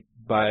Try It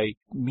by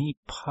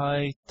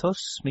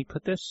Mepetos.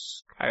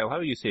 Kyle, how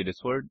do you say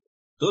this word?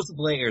 Those are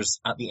the letters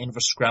at the end of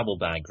a Scrabble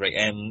bag,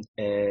 right?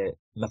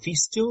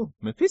 Mephisto?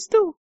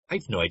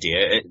 I've no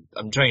idea.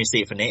 I'm trying to say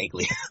it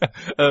phonetically.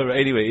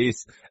 Alright, anyway,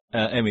 it's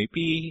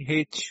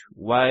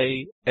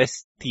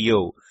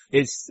Maphysto.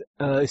 It's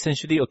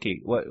essentially, okay,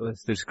 what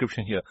was the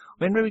description here?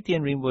 When Rarity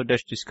and Rainbow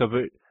Dash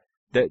discovered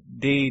that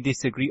they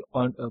disagree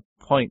on a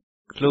point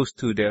close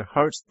to their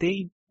hearts,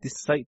 they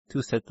decide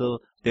to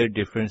settle their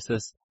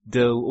differences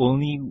the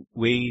only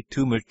way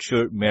two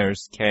mature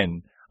mares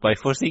can, by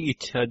forcing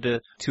each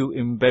other to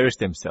embarrass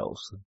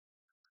themselves.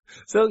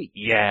 So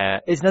yeah,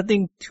 it's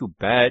nothing too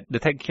bad. The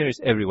tag here is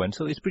everyone,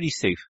 so it's pretty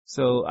safe.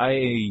 So I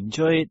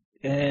enjoy it,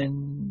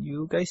 and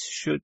you guys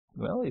should,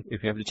 well,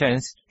 if you have the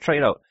chance, try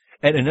it out.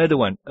 And another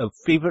one, a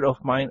favorite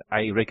of mine,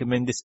 I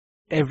recommend this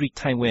every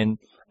time when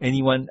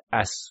anyone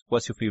asks,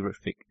 what's your favorite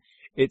fic?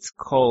 It's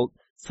called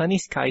Sunny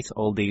Skies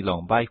All Day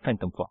Long by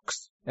Phantom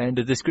Fox. And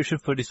the description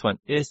for this one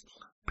is,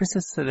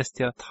 Princess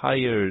Celestia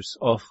tires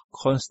of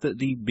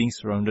constantly being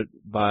surrounded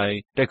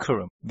by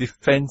decorum,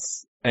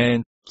 defense,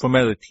 and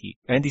formality,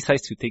 and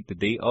decides to take the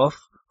day off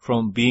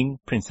from being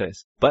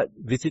princess. But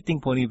visiting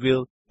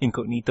Ponyville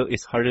incognito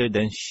is harder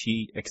than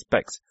she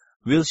expects.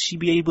 Will she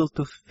be able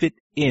to fit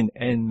in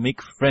and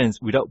make friends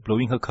without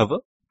blowing her cover?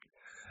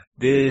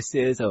 This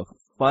is a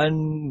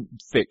fun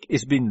fic.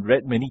 It's been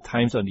read many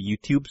times on the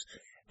YouTubes,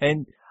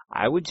 and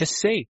I would just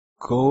say,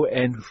 go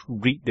and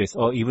read this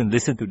or even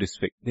listen to this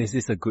fic. This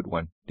is a good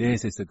one.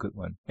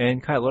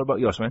 And Kyle, what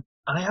about yours, man?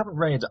 I haven't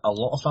read a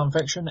lot of fan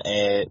fiction,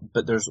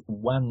 but there's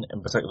one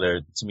in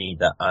particular to me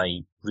that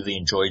I really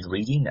enjoyed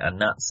reading, and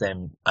that's, I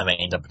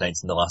might end up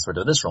pronouncing the last word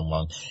of this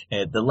wrong,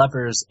 The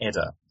Lover's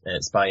Edda.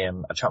 It's by a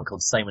chap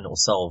called Simon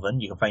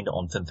O'Sullivan. You can find it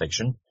on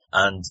FinFiction,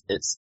 and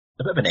it's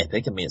a bit of an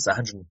epic. I mean, it's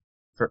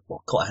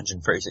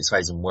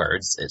 136,000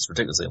 words. It's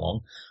ridiculously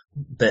long,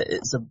 but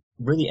it's a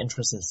really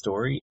interesting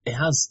story. It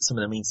has some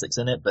of the main six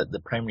in it, but the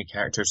primary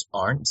characters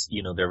aren't,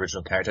 the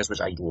original characters,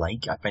 which I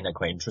like. I find that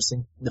quite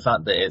interesting. The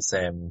fact that it's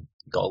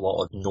got a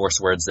lot of Norse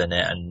words in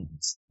it, and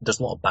there's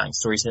a lot of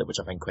backstories in it,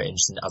 which I find quite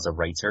interesting as a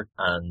writer.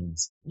 And,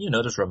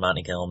 there's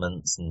romantic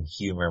elements and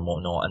humour and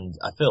whatnot, and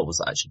I feel it was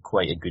actually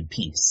quite a good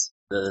piece.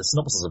 The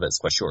synopsis of it's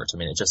quite short. I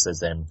mean, it just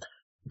says,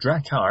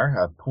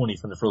 Drakkar, a pony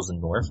from the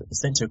frozen north,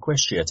 is sent to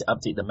Equestria to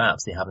update the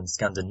maps they have in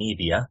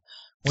Scandinavia.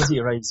 Once he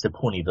arrives to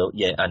Ponyville,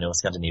 yeah, I know,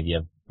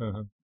 Scandinavia.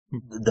 Uh-huh.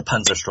 The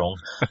puns are strong.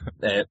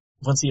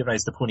 Once he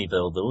arrives to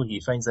Ponyville, though,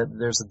 he finds out that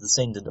there's a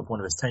descendant of one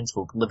of his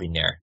townsfolk living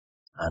there.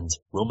 And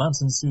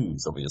romance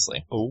ensues,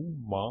 obviously. Oh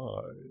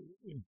my.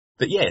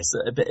 But yes,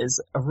 it's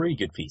a very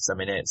good piece. I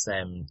mean, it's,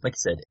 like I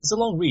said, it's a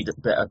long read,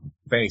 but a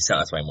very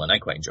satisfying one. I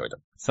quite enjoyed it.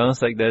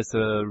 Sounds like there's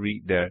a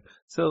read there.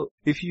 So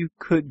if you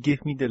could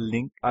give me the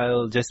link,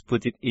 I'll just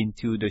put it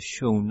into the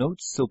show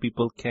notes so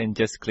people can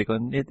just click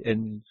on it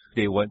and if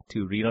they want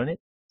to read on it.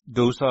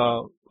 Those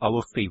are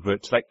our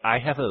favorites. Like I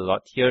have a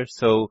lot here,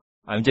 so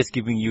I'm just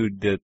giving you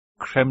the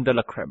creme de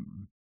la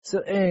creme.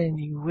 So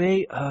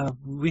anyway,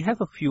 we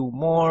have a few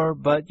more,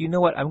 but you know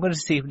what? I'm going to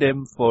save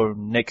them for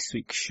next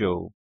week's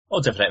show.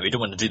 Oh, definitely. We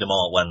don't want to do them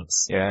all at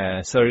once.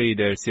 Yeah, sorry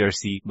there,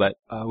 CRC, but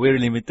we're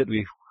limited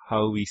with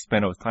how we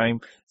spend our time.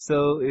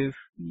 So if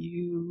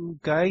you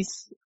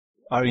guys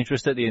are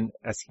interested in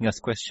asking us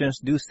questions,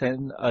 do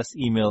send us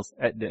emails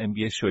at the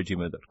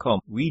mbsshow@gmail.com.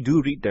 We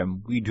do read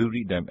them.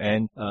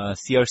 And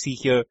CRC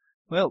here,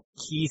 well,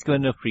 he's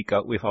gonna freak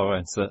out with our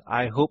answer.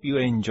 I hope you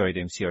enjoy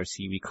them,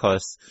 CRC,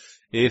 because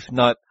if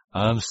not,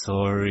 I'm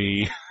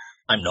sorry.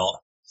 I'm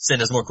not.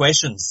 Send us more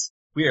questions.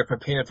 We are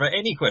prepared for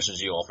any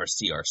questions you offer,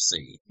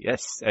 CRC.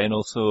 Yes, and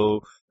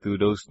also to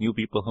those new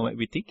people who might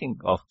be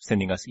thinking of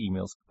sending us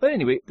emails. But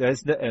anyway,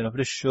 that's the end of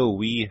the show.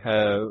 We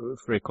have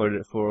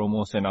recorded for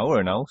almost an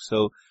hour now,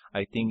 so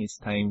I think it's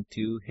time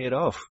to head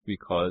off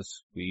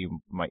because we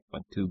might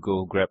want to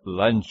go grab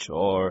lunch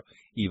or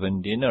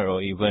even dinner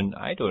or even,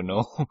 I don't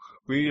know.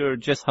 We are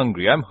just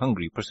hungry. I'm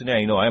hungry. Personally,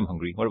 I know I'm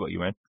hungry. What about you,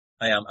 man?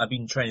 I am. I've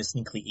been trying to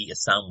sneakily eat a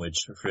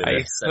sandwich for I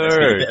this.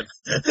 heard.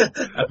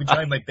 I've been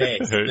trying my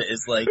best, but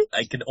it's like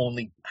I can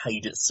only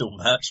hide it so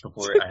much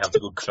before I have to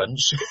go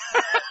crunch.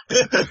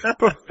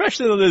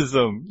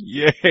 Professionalism!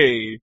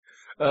 Yay!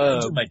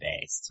 I'm doing my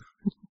best.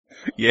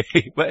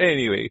 Yay! But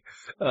anyway,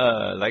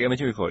 like I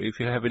mentioned before, if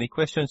you have any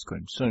questions,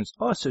 concerns,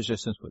 or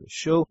suggestions for the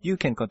show, you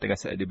can contact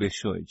us at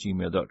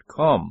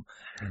thebestshow@gmail.com.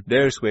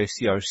 There's where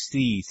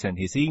CRC sent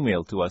his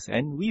email to us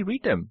and we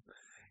read them.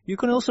 You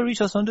can also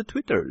reach us on the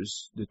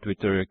Twitters. The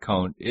Twitter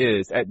account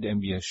is at the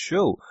MBS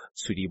Show.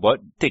 SweetieBot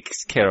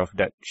takes care of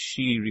that.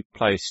 She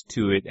replies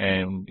to it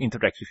and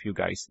interacts with you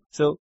guys.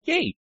 So,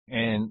 yay!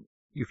 And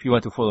if you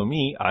want to follow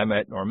me, I'm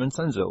at Norman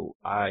Sanzo.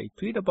 I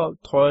tweet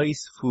about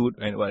toys, food,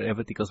 and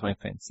whatever tickles my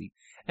fancy.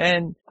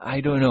 And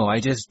I don't know,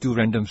 I just do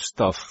random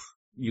stuff.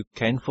 You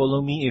can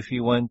follow me if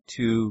you want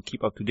to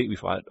keep up to date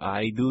with what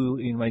I do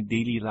in my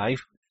daily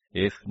life.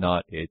 If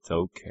not, it's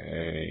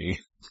okay.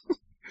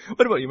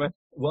 What about you, man?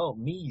 Well,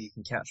 me, you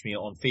can catch me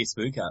on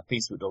Facebook at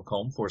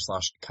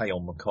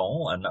facebook.com/Kyle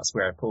McCall, and that's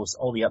where I post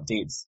all the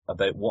updates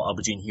about what I'll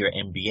be doing here at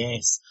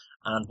MBS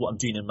and what I'm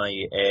doing in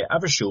my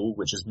other show,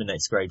 which is Midnight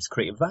Scribes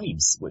Creative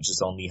Vibes, which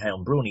is on the High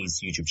on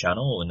Bronies YouTube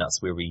channel, and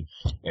that's where we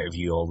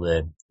interview all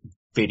the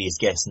various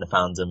guests in the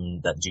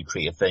fandom that do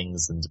creative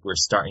things, and we're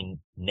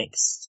starting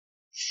next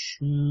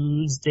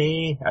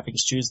Tuesday. I think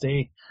it's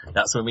Tuesday.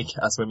 That's when we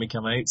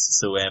come out.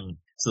 So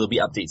there'll be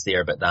updates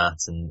there about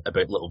that and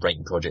about little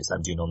writing projects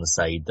I'm doing on the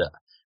side that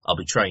I'll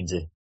be trying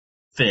to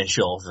finish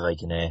off if I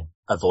can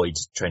avoid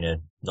trying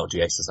to not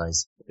do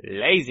exercise.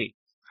 Lazy.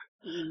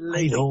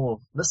 I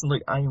know. Listen,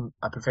 look, I'm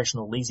a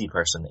professional lazy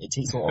person. It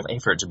takes a lot of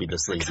effort to be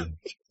this lazy.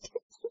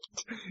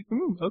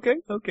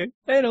 Okay.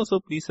 And also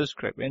please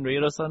subscribe and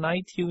rate us on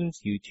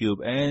iTunes,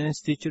 YouTube, and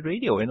Stitcher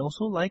Radio, and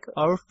also like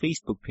our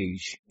Facebook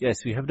page.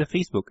 Yes, we have the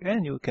Facebook,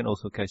 and you can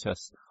also catch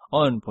us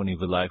on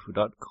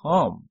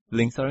ponyvillelife.com.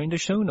 Links are in the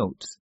show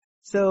notes.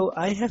 So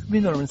I have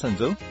been Norman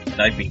Sanzo.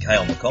 And I've been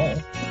Kyle McCall.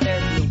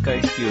 And we'll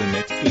guys see you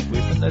next week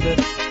with another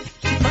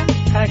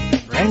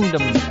fun-packed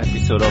random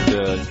episode of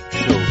the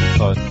show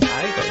because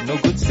I got no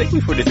good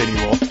segue for this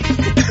anymore.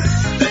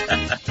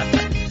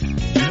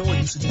 You know what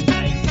you should do,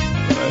 Kyle?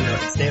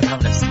 Instead of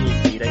having a slow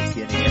fade out to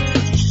the end of the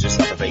episode, you should just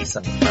have a bass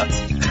and cuts.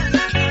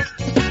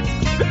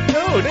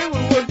 No, that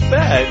would work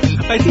bad.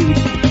 I think we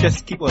should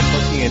just keep on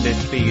talking and then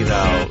fade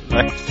out.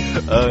 Like,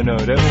 oh no,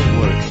 that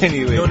won't work.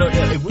 Anyway. No,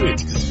 it would,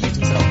 because we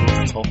just have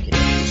both talking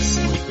and we just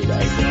slow fade out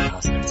when we're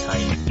passing the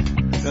time.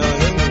 No,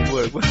 that won't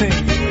work. But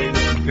anyway,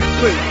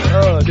 wait,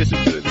 this is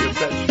going to be a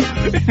bad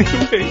show.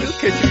 Anyway, we'll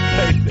catch you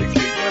guys next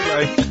week. Bye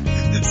bye.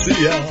 See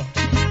ya.